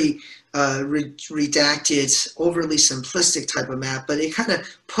very redacted, overly simplistic type of map, but it kind of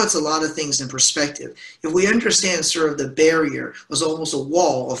puts a lot of things in perspective. If we understand sort of the barrier was almost a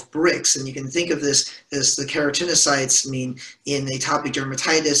wall of bricks, and you can think of this as the keratinocytes in atopic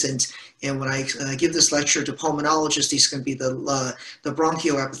dermatitis, and when I give this lecture to pulmonologists, these can be the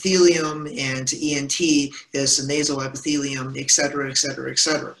bronchial epithelium, and ENT is the nasal epithelium, et cetera, et cetera, et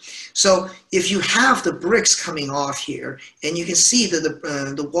cetera. So if you have the bricks coming off here, and you can see that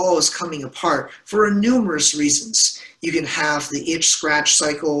the wall is coming apart for numerous reasons. You can have the itch-scratch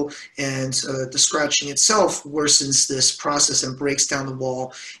cycle, and the scratching itself worsens this process and breaks down the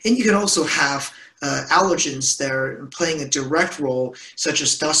wall. And you can also have allergens that are playing a direct role, such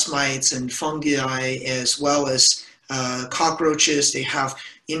as dust mites and fungi, as well as cockroaches. They have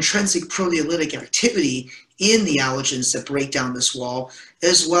intrinsic proteolytic activity in the allergens that break down this wall,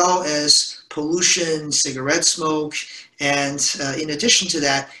 as well as pollution, cigarette smoke, and in addition to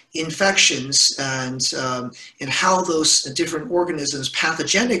that, infections and how those different organisms,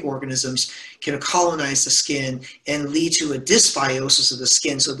 pathogenic organisms, can colonize the skin and lead to a dysbiosis of the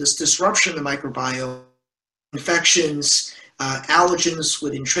skin. So this disruption of the microbiome, infections, allergens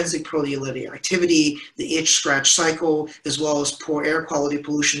with intrinsic proteolytic activity, the itch-scratch cycle, as well as poor air quality,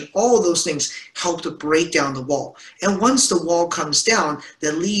 pollution, all of those things help to break down the wall. And once the wall comes down,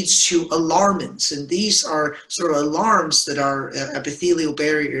 that leads to alarmins. And these are sort of alarms that our epithelial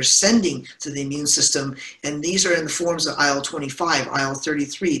barrier is sending to the immune system. And these are in the forms of IL-25,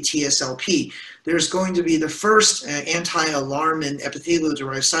 IL-33, TSLP. There's going to be the first anti-alarmin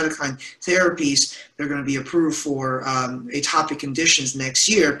epithelial-derived cytokine therapies. They're going to be approved for atopic conditions next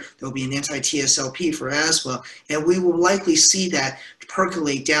year. There'll be an anti-TSLP for asthma, and we will likely see that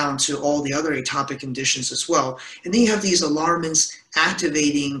percolate down to all the other atopic conditions as well. And then you have these alarmins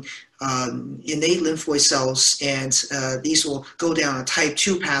activating innate lymphoid cells, and these will go down a type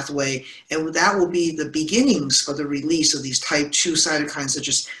 2 pathway, and that will be the beginnings of the release of these type 2 cytokines such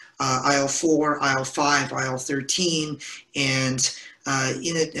as IL-4, IL-5, IL-13, and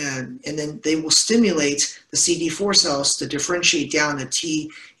then they will stimulate the CD4 cells to differentiate down the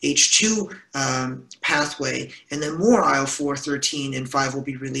Th2 pathway, and then more IL-4, 13, and 5 will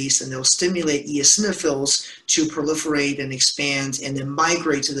be released, and they'll stimulate eosinophils to proliferate and expand, and then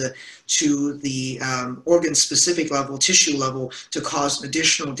migrate to the organ-specific level, tissue level, to cause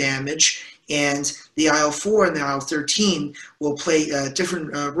additional damage. And the IL-4 and the IL-13 will play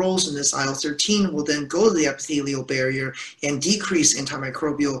different roles in this. IL-13 will then go to the epithelial barrier and decrease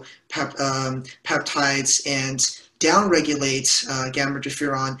antimicrobial peptides and downregulate gamma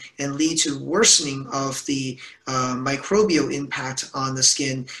interferon and lead to worsening of the microbial impact on the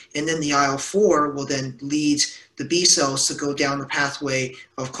skin. And then the IL-4 will then lead the B cells to go down the pathway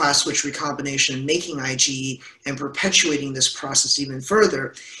of class switch recombination, making IgE and perpetuating this process even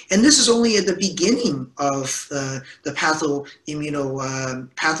further. And this is only at the beginning of the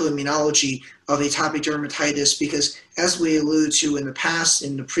pathoimmunology of atopic dermatitis, because as we alluded to in the past,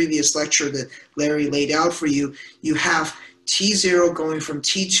 in the previous lecture that Larry laid out for you, you have T0 going from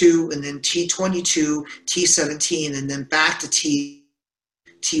T2 and then T22, T17, and then back to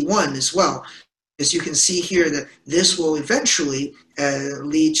T1 as well. As you can see here, that this will eventually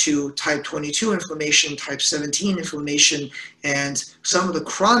lead to type 22 inflammation, type 17 inflammation, and some of the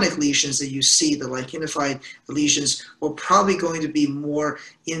chronic lesions that you see, the lichenified lesions, are probably going to be more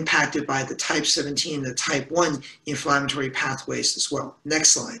impacted by the type 17, the type 1 inflammatory pathways as well. Next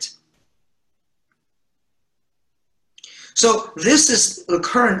slide. So this is the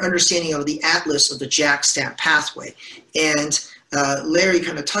current understanding of the atlas of the JAK-STAT pathway. And Larry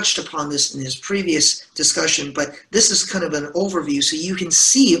kind of touched upon this in his previous discussion, but this is kind of an overview so you can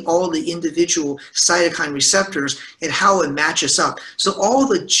see all the individual cytokine receptors and how it matches up. So all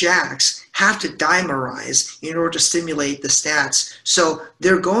the JAKs have to dimerize in order to stimulate the STATs. So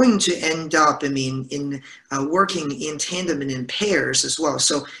they're going to end up, in working in tandem and in pairs as well.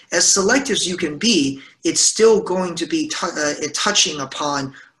 So as selective as you can be, it's still going to be touching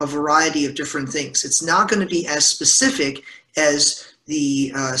upon a variety of different things. It's not going to be as specific as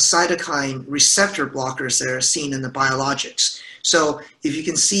the cytokine receptor blockers that are seen in the biologics. So if you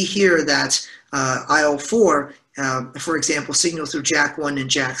can see here that IL-4, for example, signal through JAK1 and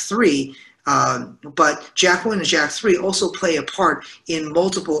JAK3, but JAK1 and JAK3 also play a part in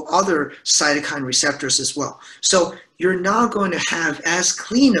multiple other cytokine receptors as well. So you're not going to have as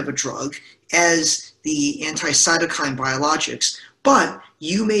clean of a drug as the anti-cytokine biologics, but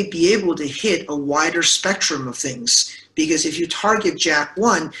you may be able to hit a wider spectrum of things, because if you target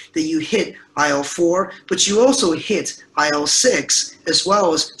JAK1, then you hit IL-4, but you also hit IL-6, as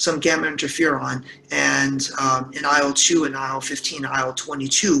well as some gamma interferon and IL-2 and IL-15,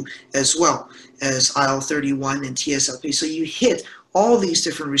 IL-22, as well as IL-31 and TSLP. So you hit all these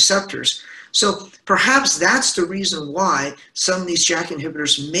different receptors. So perhaps that's the reason why some of these JAK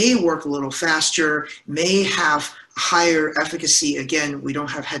inhibitors may work a little faster, may have higher efficacy. Again, we don't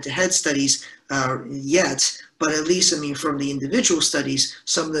have head-to-head studies yet, but at least, from the individual studies,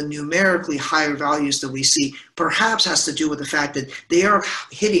 some of the numerically higher values that we see perhaps has to do with the fact that they are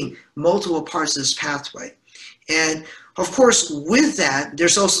hitting multiple parts of this pathway. And of course, with that,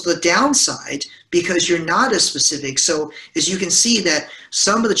 there's also the downside, because you're not as specific. So as you can see that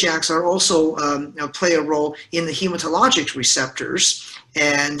some of the JAKs are also play a role in the hematologic receptors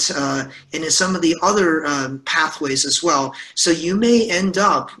and in some of the other pathways as well. So you may end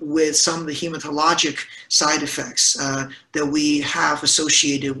up with some of the hematologic side effects that we have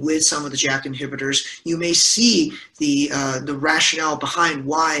associated with some of the JAK inhibitors. You may see the rationale behind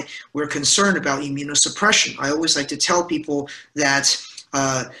why we're concerned about immunosuppression. I always like to tell people that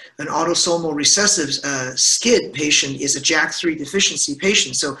an autosomal recessive SCID patient is a JAK3 deficiency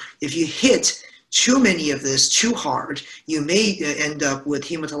patient. So if you hit too many of this too hard, you may end up with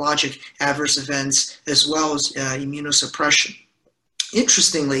hematologic adverse events as well as immunosuppression.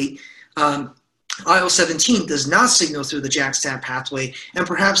 Interestingly, IL-17 does not signal through the JAK-STAT pathway, and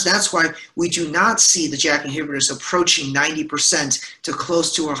perhaps that's why we do not see the JAK inhibitors approaching 90% to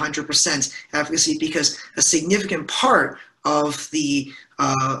close to 100% efficacy, because a significant part of the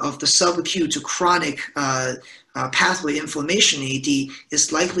subacute to chronic pathway inflammation AD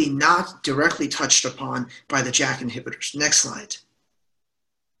is likely not directly touched upon by the JAK inhibitors. Next slide.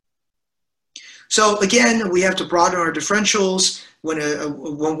 So again, we have to broaden our differentials when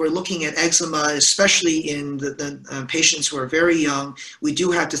we're looking at eczema, especially in the patients who are very young. We do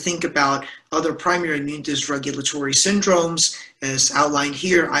have to think about other primary immune dysregulatory syndromes, as outlined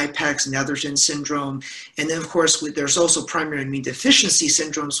here, IPEX, Netherton syndrome. And then, of course, there's also primary immune deficiency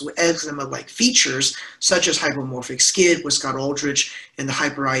syndromes with eczema-like features, such as hypomorphic SCID, Wiskott-Aldrich, and the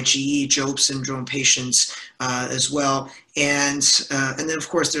hyper-IgE, Job syndrome patients as well. And then, of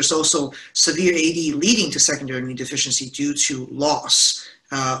course, there's also severe AD leading to secondary immune deficiency due to loss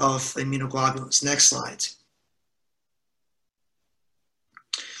of immunoglobulins. Next slide.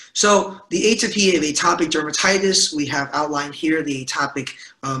 So the atopy of atopic dermatitis, we have outlined here the atopic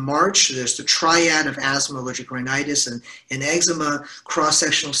march. There's the triad of asthma, allergic rhinitis, and eczema.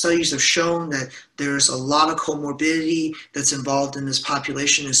 Cross-sectional studies have shown that there's a lot of comorbidity that's involved in this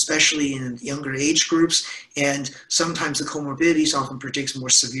population, especially in younger age groups. And sometimes the comorbidities often predicts more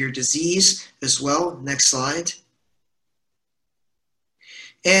severe disease as well. Next slide.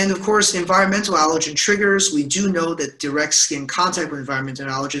 And of course, environmental allergen triggers. We do know that direct skin contact with environmental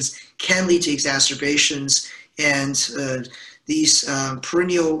allergens can lead to exacerbations, and these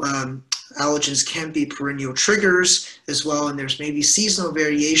perennial allergens can be perennial triggers as well, and there's maybe seasonal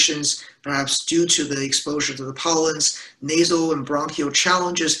variations, perhaps due to the exposure to the pollens. Nasal and bronchial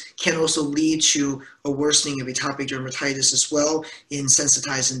challenges can also lead to a worsening of atopic dermatitis as well in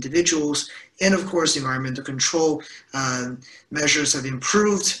sensitized individuals. And of course, environmental control measures have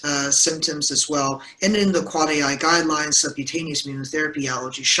improved symptoms as well. And in the Quad AI guidelines, subcutaneous immunotherapy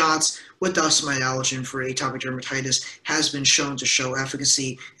allergy shots with dustamide allergen for atopic dermatitis has been shown to show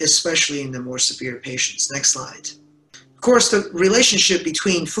efficacy, especially in the more severe patients. Next slide. Of course, the relationship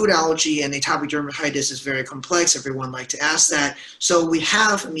between food allergy and atopic dermatitis is very complex. Everyone likes to ask that. So we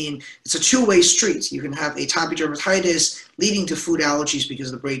have, it's a two-way street. You can have atopic dermatitis leading to food allergies because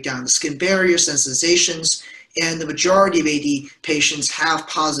of the breakdown of the skin barrier, sensitizations, And the majority of AD patients have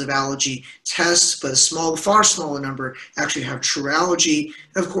positive allergy tests, but a far smaller number actually have true allergy.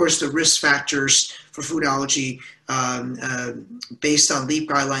 And of course, the risk factors for food allergy based on LEAP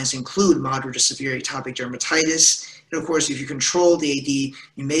guidelines include moderate to severe atopic dermatitis. And of course, if you control the AD,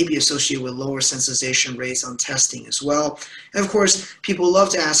 you may be associated with lower sensitization rates on testing as well. And of course, people love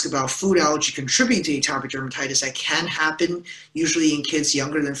to ask about food allergy contributing to atopic dermatitis. That can happen, usually in kids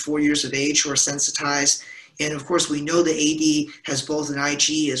younger than 4 years of age who are sensitized. And of course, we know the AD has both an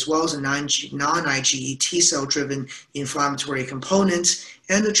IgE as well as a non-IgE T-cell driven inflammatory component,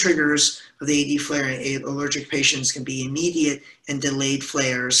 and the triggers of the AD flare in allergic patients can be immediate and delayed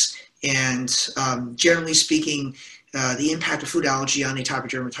flares. And generally speaking, the impact of food allergy on atopic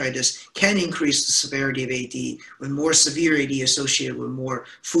dermatitis can increase the severity of AD, with more severe AD associated with more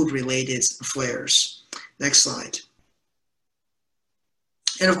food-related flares. Next slide.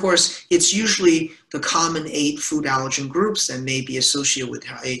 And of course, it's usually the common 8 food allergen groups that may be associated with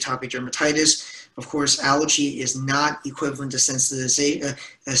atopic dermatitis. Of course, allergy is not equivalent to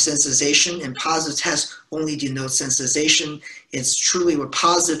sensitization, and positive tests only denote sensitization. It's truly a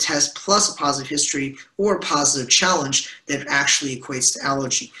positive test plus a positive history or a positive challenge that actually equates to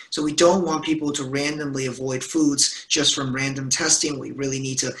allergy. So we don't want people to randomly avoid foods just from random testing. We really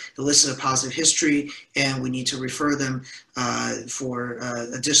need to elicit a positive history, and we need to refer them for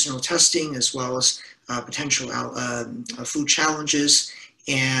additional testing as well as potential food challenges.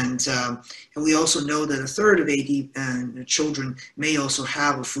 And we also know that a third of AD children may also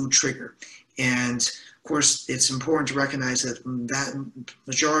have a food trigger. And of course, it's important to recognize that that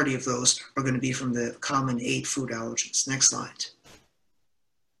majority of those are going to be from the common 8 food allergens. Next slide.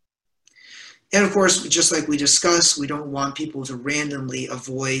 And of course, just like we discussed, we don't want people to randomly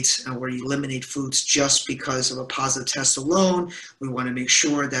avoid or eliminate foods just because of a positive test alone. We want to make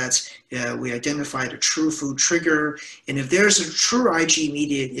sure that we identified a true food trigger. And if there's a true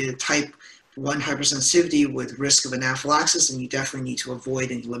IgE-mediated type 1 hypersensitivity with risk of anaphylaxis, then you definitely need to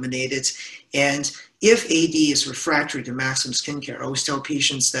avoid and eliminate it. And if AD is refractory to maximum skincare, I always tell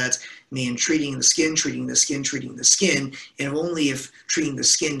patients that, treating the skin, and only if treating the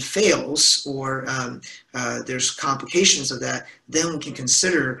skin fails or there's complications of that, then we can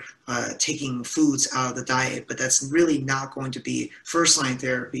consider taking foods out of the diet. But that's really not going to be first-line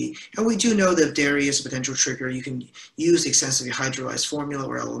therapy. And we do know that if dairy is a potential trigger, you can use extensively hydrolyzed formula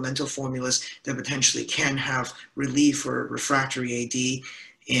or elemental formulas that potentially can have relief for refractory AD.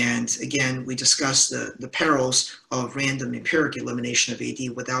 And again, we discussed the perils of random empiric elimination of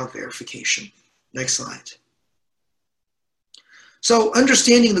AD without verification. Next slide. So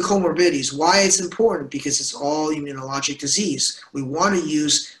understanding the comorbidities, why it's important, because it's all immunologic disease. We want to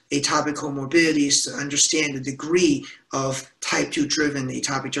use atopic comorbidities to understand the degree of type 2 driven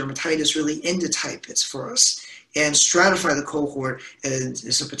atopic dermatitis really endotype it's for us, and stratify the cohort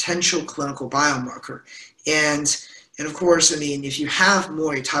as a potential clinical biomarker. And of course, if you have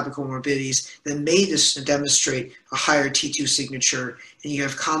more atopic comorbidities, then may demonstrate a higher T2 signature, and you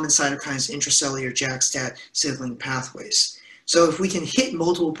have common cytokines, intracellular JAK-STAT signaling pathways. So if we can hit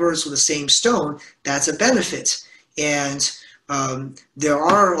multiple birds with the same stone, that's a benefit. And there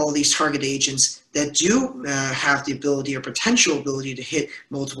are all these target agents that do have the ability or potential ability to hit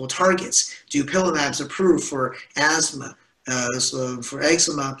multiple targets. Dupilumab is approved for asthma, for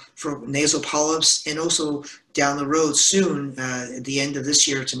eczema, for nasal polyps, and also down the road soon, at the end of this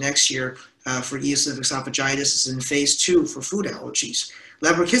year to next year, for eosinophilic esophagitis is in phase 2 for food allergies.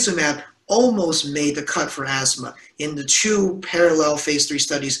 Lebrikizumab almost made the cut for asthma. In the 2 parallel phase 3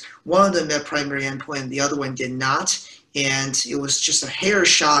 studies, one of them met primary endpoint, the other one did not, and it was just a hair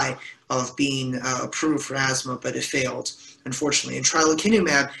shy of being approved for asthma, but it failed, unfortunately. And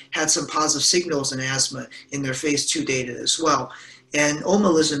tralokinumab had some positive signals in asthma in their phase 2 data as well. And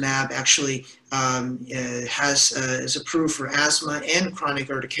omalizumab actually is approved for asthma and chronic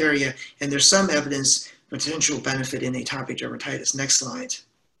urticaria, and there's some evidence potential benefit in atopic dermatitis. Next slide.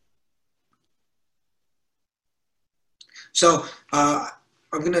 So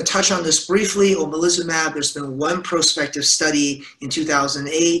I'm going to touch on this briefly. Omalizumab, there's been one prospective study in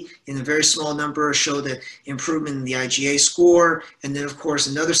 2008 in a very small number showed the improvement in the IgA score. And then, of course,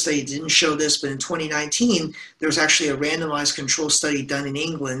 another study didn't show this, but in 2019, there was actually a randomized control study done in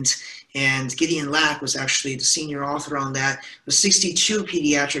England. And Gideon Lack was actually the senior author on that. With 62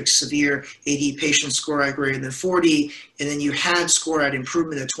 pediatric severe AD patients score at greater than 40. And then you had score at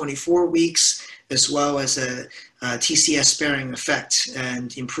improvement at 24 weeks. as well as a TCS sparing effect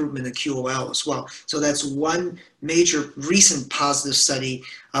and improvement of QOL as well. So that's one major recent positive study.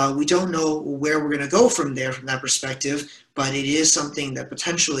 We don't know where we're going to go from there from that perspective, but it is something that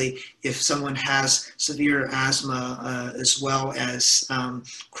potentially, if someone has severe asthma as well as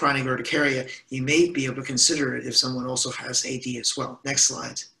chronic urticaria, you may be able to consider it if someone also has AD as well. Next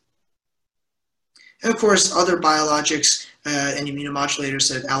slide. And of course, other biologics and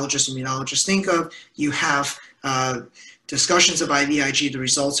immunomodulators that allergists and immunologists think of. You have discussions of IVIG, the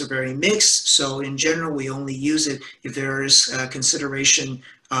results are very mixed. So in general, we only use it if there is consideration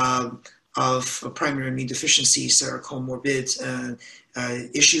of primary immune deficiencies that are comorbid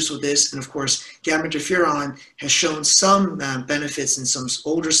issues with this. And of course, gamma interferon has shown some benefits in some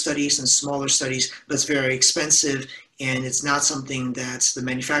older studies and smaller studies, but it's very expensive, and it's not something that the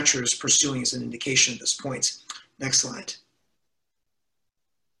manufacturer is pursuing as an indication at this point. Next slide.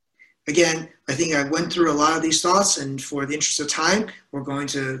 Again, I think I went through a lot of these thoughts, and for the interest of time, we're going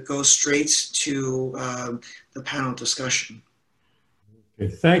to go straight to the panel discussion.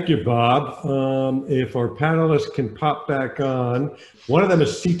 Okay, thank you, Bob. If our panelists can pop back on, one of them is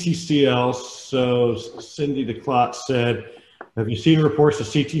CTCL. So Cindy DeClot said, have you seen reports of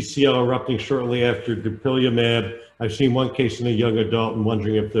CTCL erupting shortly after dupilumab? I've seen one case in a young adult and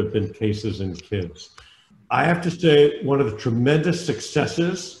wondering if there have been cases in kids. I have to say, one of the tremendous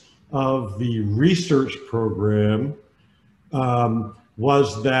successes of the research program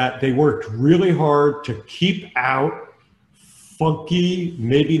was that they worked really hard to keep out funky,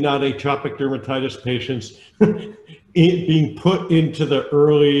 maybe not atopic dermatitis patients being put into the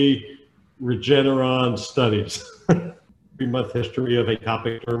early Regeneron studies. 3-month history of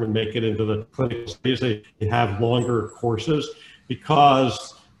atopic derm and make it into the clinical studies. They have longer courses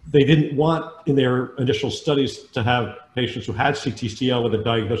because they didn't want in their initial studies to have patients who had CTCL with a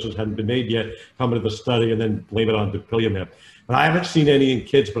diagnosis hadn't been made yet come into the study and then blame it on dupilumab. But I haven't seen any in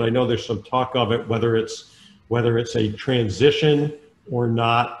kids, but I know there's some talk of it, whether it's a transition or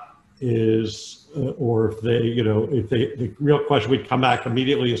not is, or if they, the real question would come back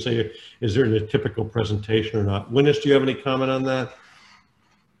immediately and say, is there a typical presentation or not? Linus, do you have any comment on that?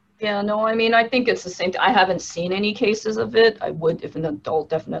 Yeah, no, I mean, I think it's the same. I haven't seen any cases of it. I would, if an adult,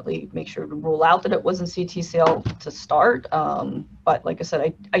 definitely make sure to rule out that it wasn't CTCL to start. But like I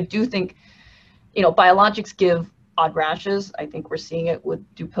said, I do think, biologics give odd rashes. I think we're seeing it with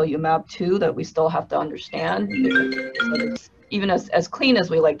dupilumab too, that we still have to understand. It's, even as clean as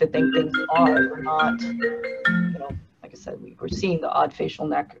we like to think things are, we're not, like I said, we're seeing the odd facial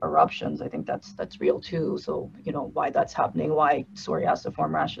neck eruptions. I think that's real too. So, why that's happening, why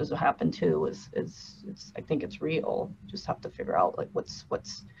psoriasiform rashes happen too is I think it's real. Just have to figure out like what's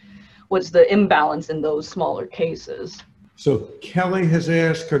the imbalance in those smaller cases. So Kelly has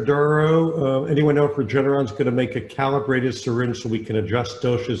asked Cardaro, anyone know if Regeneron's going to make a calibrated syringe so we can adjust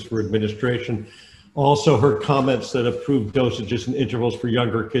doses for administration? Also, her comments that approved dosages and intervals for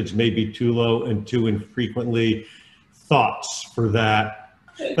younger kids may be too low and too infrequently. Thoughts for that?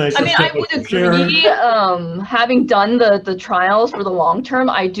 Thanks. I mean, I would agree. Having done the trials for the long term,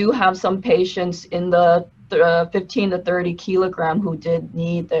 I do have some patients in the 15 to 30 kilogram who did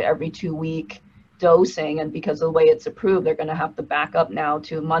need the every 2-week dosing, and because of the way it's approved, they're going to have to back up now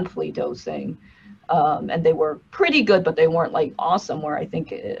to monthly dosing. And they were pretty good, but they weren't like awesome where I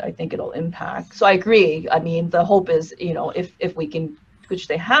think it'll impact. So I agree. I mean, the hope is, if we can, which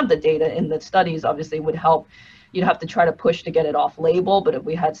they have the data in the studies, obviously would help. You'd have to try to push to get it off label, but if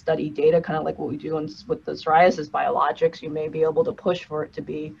we had study data, kind of like what we do with the psoriasis biologics, you may be able to push for it to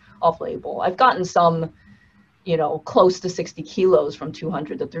be off label. I've gotten some, close to 60 kilos from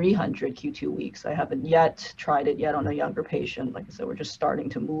 200 to 300 Q2 weeks. I haven't yet tried it yet on a younger patient. Like I said, we're just starting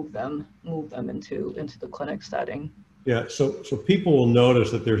to move them into the clinic setting. Yeah, so people will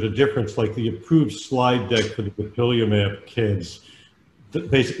notice that there's a difference, like the approved slide deck for the dupilumab kids that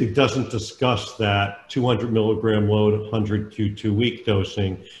basically doesn't discuss that 200 milligram load, 100 Q2 week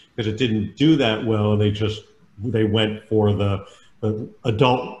dosing, because it didn't do that well, and they went for the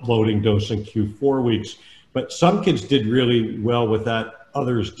adult loading dose in Q4 weeks. But some kids did really well with that,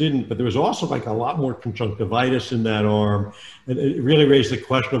 others didn't. But there was also like a lot more conjunctivitis in that arm. And it really raised the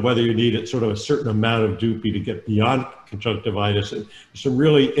question of whether you needed sort of a certain amount of Dupy to get beyond conjunctivitis. And some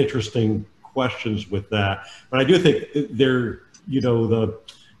really interesting questions with that. But I do think the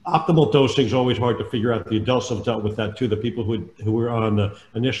optimal dosing is always hard to figure out. The adults have dealt with that too. The people who were on the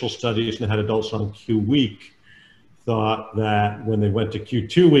initial studies and had adults on Q week thought that when they went to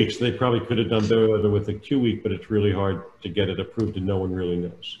Q2 weeks, they probably could have done better with the Q week, but it's really hard to get it approved and no one really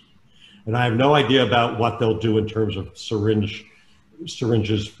knows. And I have no idea about what they'll do in terms of syringe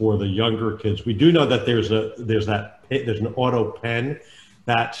syringes for the younger kids. We do know that there's an auto pen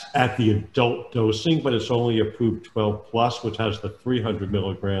that's at the adult dosing, but it's only approved 12 plus, which has the 300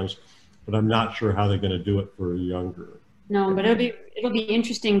 milligrams. But I'm not sure how they're going to do it for younger. No, but it'll be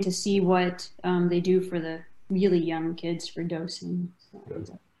interesting to see what they do for the really young kids for dosing.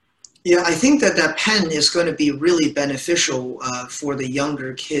 So. Yeah, I think that pen is going to be really beneficial for the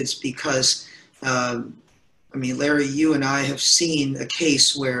younger kids because, I mean, Larry, you and I have seen a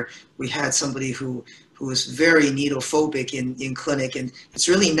case where we had somebody who was very needle phobic in clinic, and it's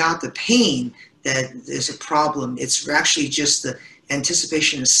really not the pain that is a problem. It's actually just the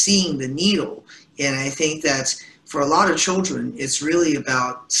anticipation of seeing the needle. And I think that for a lot of children, it's really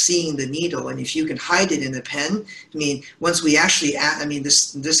about seeing the needle. And if you can hide it in the pen, I mean, once we actually, I mean,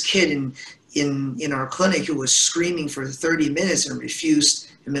 this kid in our clinic who was screaming for 30 minutes and refused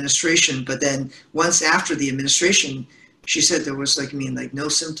administration, but then once after the administration, she said there was like no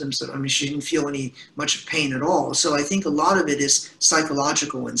symptoms. I mean, she didn't feel much pain at all. So I think a lot of it is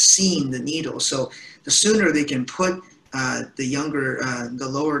psychological and seeing the needle. So the sooner they can put the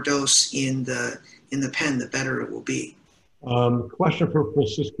lower dose in the pen, the better it will be. Question for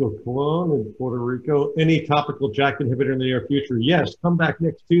Francisco Colon in Puerto Rico. Any topical JAK inhibitor in the near future? Yes, come back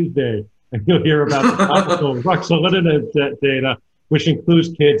next Tuesday and you'll hear about the topical ruxolitinib data, which includes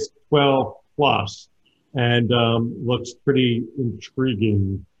kids 12 plus. And looks pretty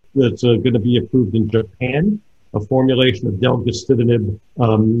intriguing. It's going to be approved in Japan. A formulation of delgocitinib,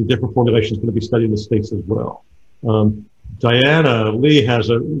 different formulations going to be studied in the States as well. Diana Lee has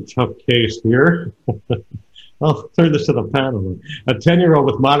a tough case here. I'll turn this to the panel. A 10-year-old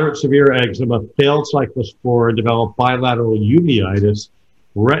with moderate severe eczema failed cyclosporin, developed bilateral uveitis,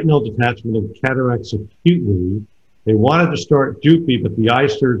 retinal detachment, and cataracts acutely. They wanted to start Dupy, but the eye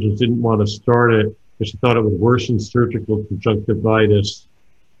surgeons didn't want to start it because she thought it would worsen surgical conjunctivitis,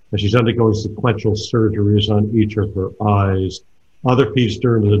 and she's undergoing sequential surgeries on each of her eyes. Other peds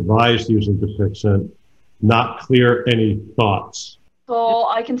derms advised using Dupixent. Not clear. Any thoughts? So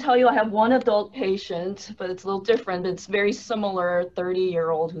I can tell you I have one adult patient, but it's a little different. It's very similar,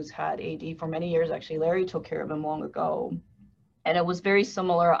 30-year-old who's had AD for many years. Actually, Larry took care of him long ago. And it was very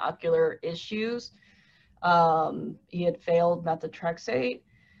similar ocular issues. He had failed methotrexate,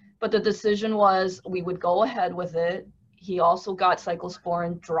 but the decision was we would go ahead with it. He also got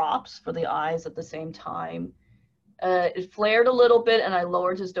cyclosporin drops for the eyes at the same time. It flared a little bit, and I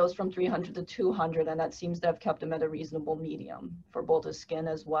lowered his dose from 300 to 200, and that seems to have kept him at a reasonable medium for both his skin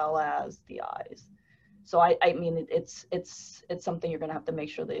as well as the eyes. So I mean, it's something you're going to have to make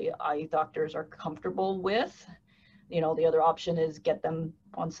sure the eye doctors are comfortable with. You know, the other option is get them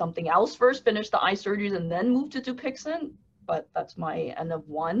on something else first, finish the eye surgeries, and then move to Dupixent. But that's my N of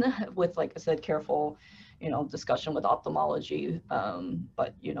one with, like I said, careful, discussion with ophthalmology.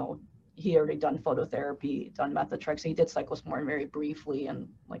 But, he already done phototherapy, done methotrexate, he did cyclosporin very briefly. And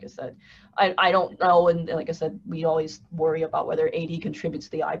like I said, I don't know. And like I said, we always worry about whether AD contributes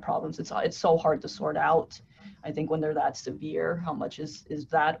to the eye problems. It's so hard to sort out. I think when they're that severe, how much is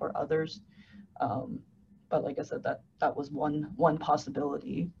that or others? But like I said, that was one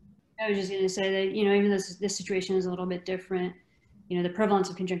possibility. I was just going to say that, even though this situation is a little bit different, the prevalence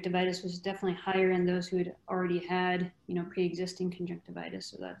of conjunctivitis was definitely higher in those who had already had, pre-existing conjunctivitis.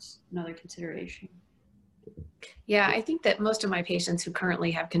 So that's another consideration. Yeah, I think that most of my patients who currently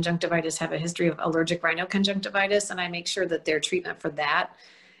have conjunctivitis have a history of allergic rhinoconjunctivitis, and I make sure that their treatment for that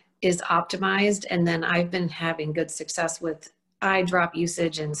is optimized. And then I've been having good success with eye drop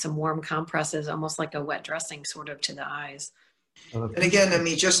usage and some warm compresses, almost like a wet dressing sort of to the eyes. And again, I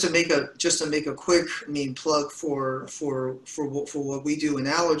mean, just to make a quick, plug for what we do in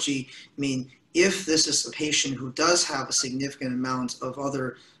allergy. I mean, if this is a patient who does have a significant amount of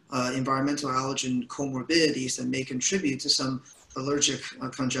other environmental allergen comorbidities that may contribute to some allergic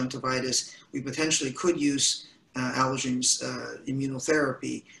conjunctivitis, we potentially could use allergens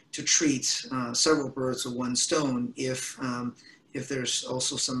immunotherapy to treat several birds with one stone if there's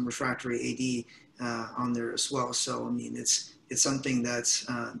also some refractory AD on there as well. So, I mean, it's something that's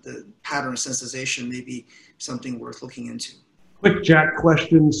the pattern sensitization may be something worth looking into. Quick JAK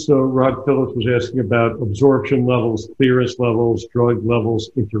questions. So Rod Phillips was asking about absorption levels, clearance levels, drug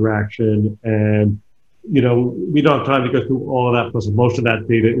levels, interaction, and we don't have time to go through all of that because most of that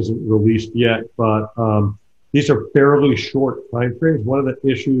data isn't released yet, but these are fairly short timeframes. One of the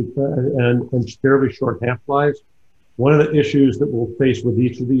issues, and fairly short half-lives. One of the issues that we'll face with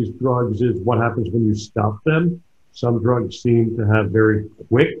each of these drugs is what happens when you stop them. Some drugs seem to have very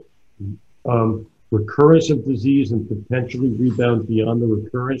quick recurrence of disease and potentially rebound beyond the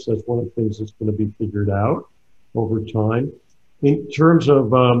recurrence. That's one of the things that's going to be figured out over time. in terms of,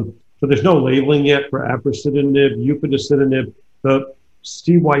 so there's no labeling yet for abrocitinib, upadacitinib, the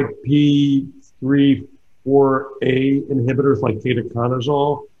CYP3, 4A inhibitors like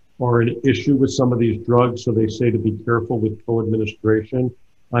ketoconazole are an issue with some of these drugs, so they say to be careful with co-administration.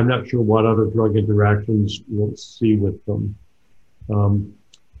 I'm not sure what other drug interactions we'll see with them.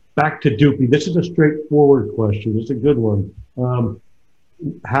 Back to Dupy. This is a straightforward question. It's a good one. What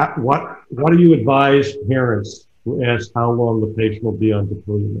do you advise parents who ask how long the patient will be on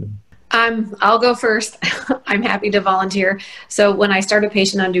dupilumab? I'll go first. I'm happy to volunteer. So when I start a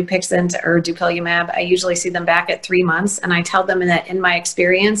patient on Dupixent or dupilumab, I usually see them back at 3 months, and I tell them that in my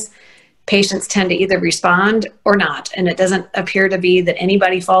experience, patients tend to either respond or not. And it doesn't appear to be that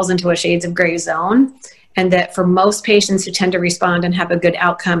anybody falls into a shades of gray zone. And that for most patients who tend to respond and have a good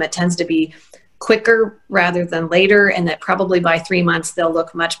outcome, it tends to be quicker rather than later, and that probably by 3 months they'll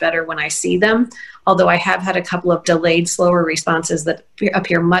look much better when I see them. Although I have had a couple of delayed, slower responses that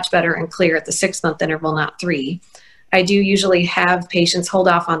appear much better and clear at the 6-month interval, not 3. I do usually have patients hold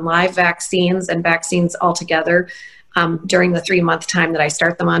off on live vaccines and vaccines altogether during the 3-month time that I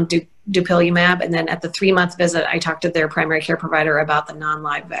start them on dupilumab. And then at the 3-month visit, I talk to their primary care provider about the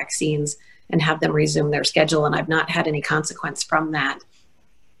non-live vaccines and have them resume their schedule. And I've not had any consequence from that.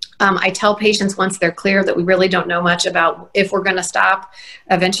 I tell patients once they're clear that we really don't know much about if we're going to stop.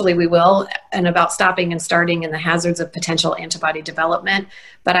 Eventually we will, and about stopping and starting and the hazards of potential antibody development.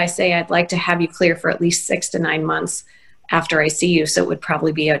 But I say I'd like to have you clear for at least 6 to 9 months after I see you. So it would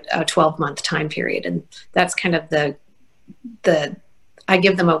probably be a 12-month time period. And that's kind of I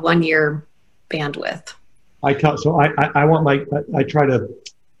give them a 1-year bandwidth. I try to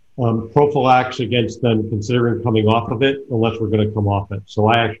prophylax against them considering coming off of it unless we're going to come off it. So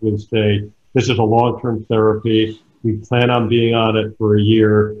I actually say this is a long-term therapy. We plan on being on it for a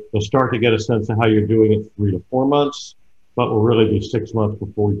year. They'll start to get a sense of how you're doing it 3 to 4 months, but we'll really be 6 months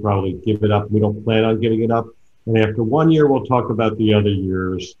before we probably give it up. We don't plan on giving it up. And after 1 year, we'll talk about the other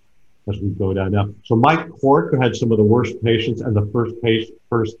years as we go down. Now, so Mike Court, who had some of the worst patients and the first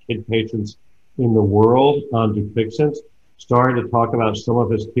kid patients in the world on Dupixent, starting to talk about some of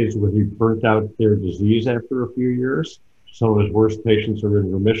his kids where he burnt out their disease after a few years. Some of his worst patients are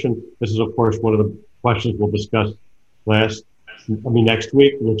in remission. This is, of course, one of the questions we'll discuss next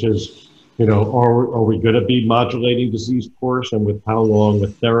week, which is, are we going to be modulating disease course and with how long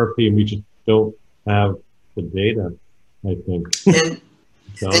with therapy? And we just don't have the data, I think.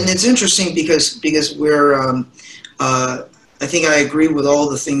 And it's interesting because we're, I think I agree with all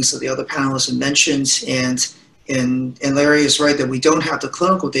the things that the other panelists have mentioned, and Larry is right that we don't have the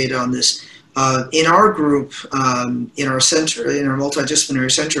clinical data on this. In our group, in our center, in our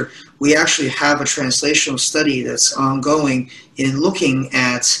multidisciplinary center, we actually have a translational study that's ongoing in looking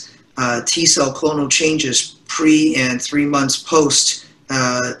at T-cell clonal changes pre and 3 months post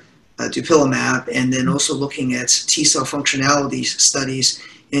dupilumab, and then also looking at T-cell functionality studies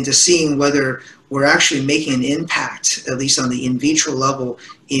into seeing whether we're actually making an impact, at least on the in vitro level,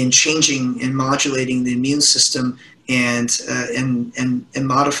 in changing and modulating the immune system and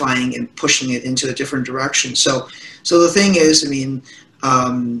modifying and pushing it into a different direction. So the thing is,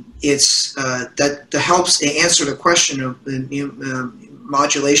 it's that helps to answer the question of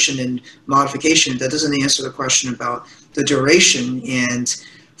modulation and modification. That doesn't answer the question about the duration. And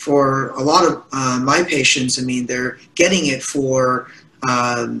for a lot of my patients, they're getting it for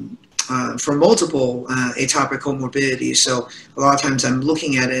multiple atopic comorbidities. So a lot of times I'm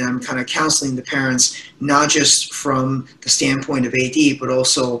looking at it and I'm kind of counseling the parents, not just from the standpoint of AD, but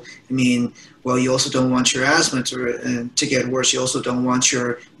also, well, you also don't want your asthma to get worse. You also don't want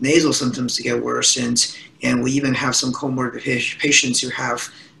your nasal symptoms to get worse. And we even have some comorbid patients who have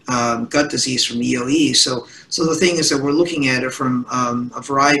gut disease from EOE. So the thing is that we're looking at it from a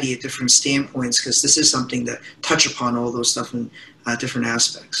variety of different standpoints, because this is something that touch upon all those stuff in different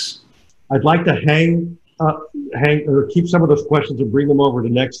aspects. I'd like to keep some of those questions and bring them over to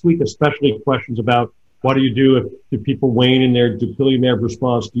next week, especially questions about what do you do do people wane in their dupilumab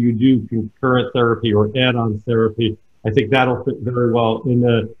response? Do you do concurrent therapy or add-on therapy? I think that'll fit very well in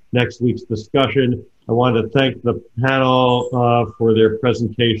the next week's discussion. I wanted to thank the panel for their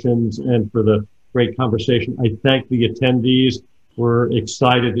presentations and for the great conversation. I thank the attendees. We're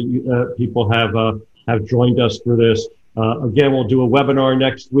excited that people have joined us for this. Again, we'll do a webinar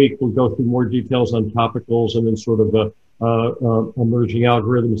next week. We'll go through more details on topicals and then sort of emerging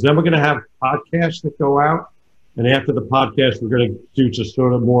algorithms. Then we're going to have podcasts that go out. And after the podcast, we're going to do just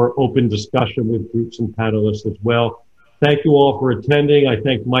sort of more open discussion with groups and panelists as well. Thank you all for attending. I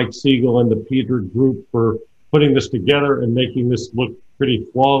thank Mike Siegel and the Peter group for putting this together and making this look pretty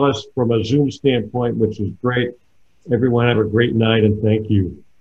flawless from a Zoom standpoint, which is great. Everyone have a great night, and thank you.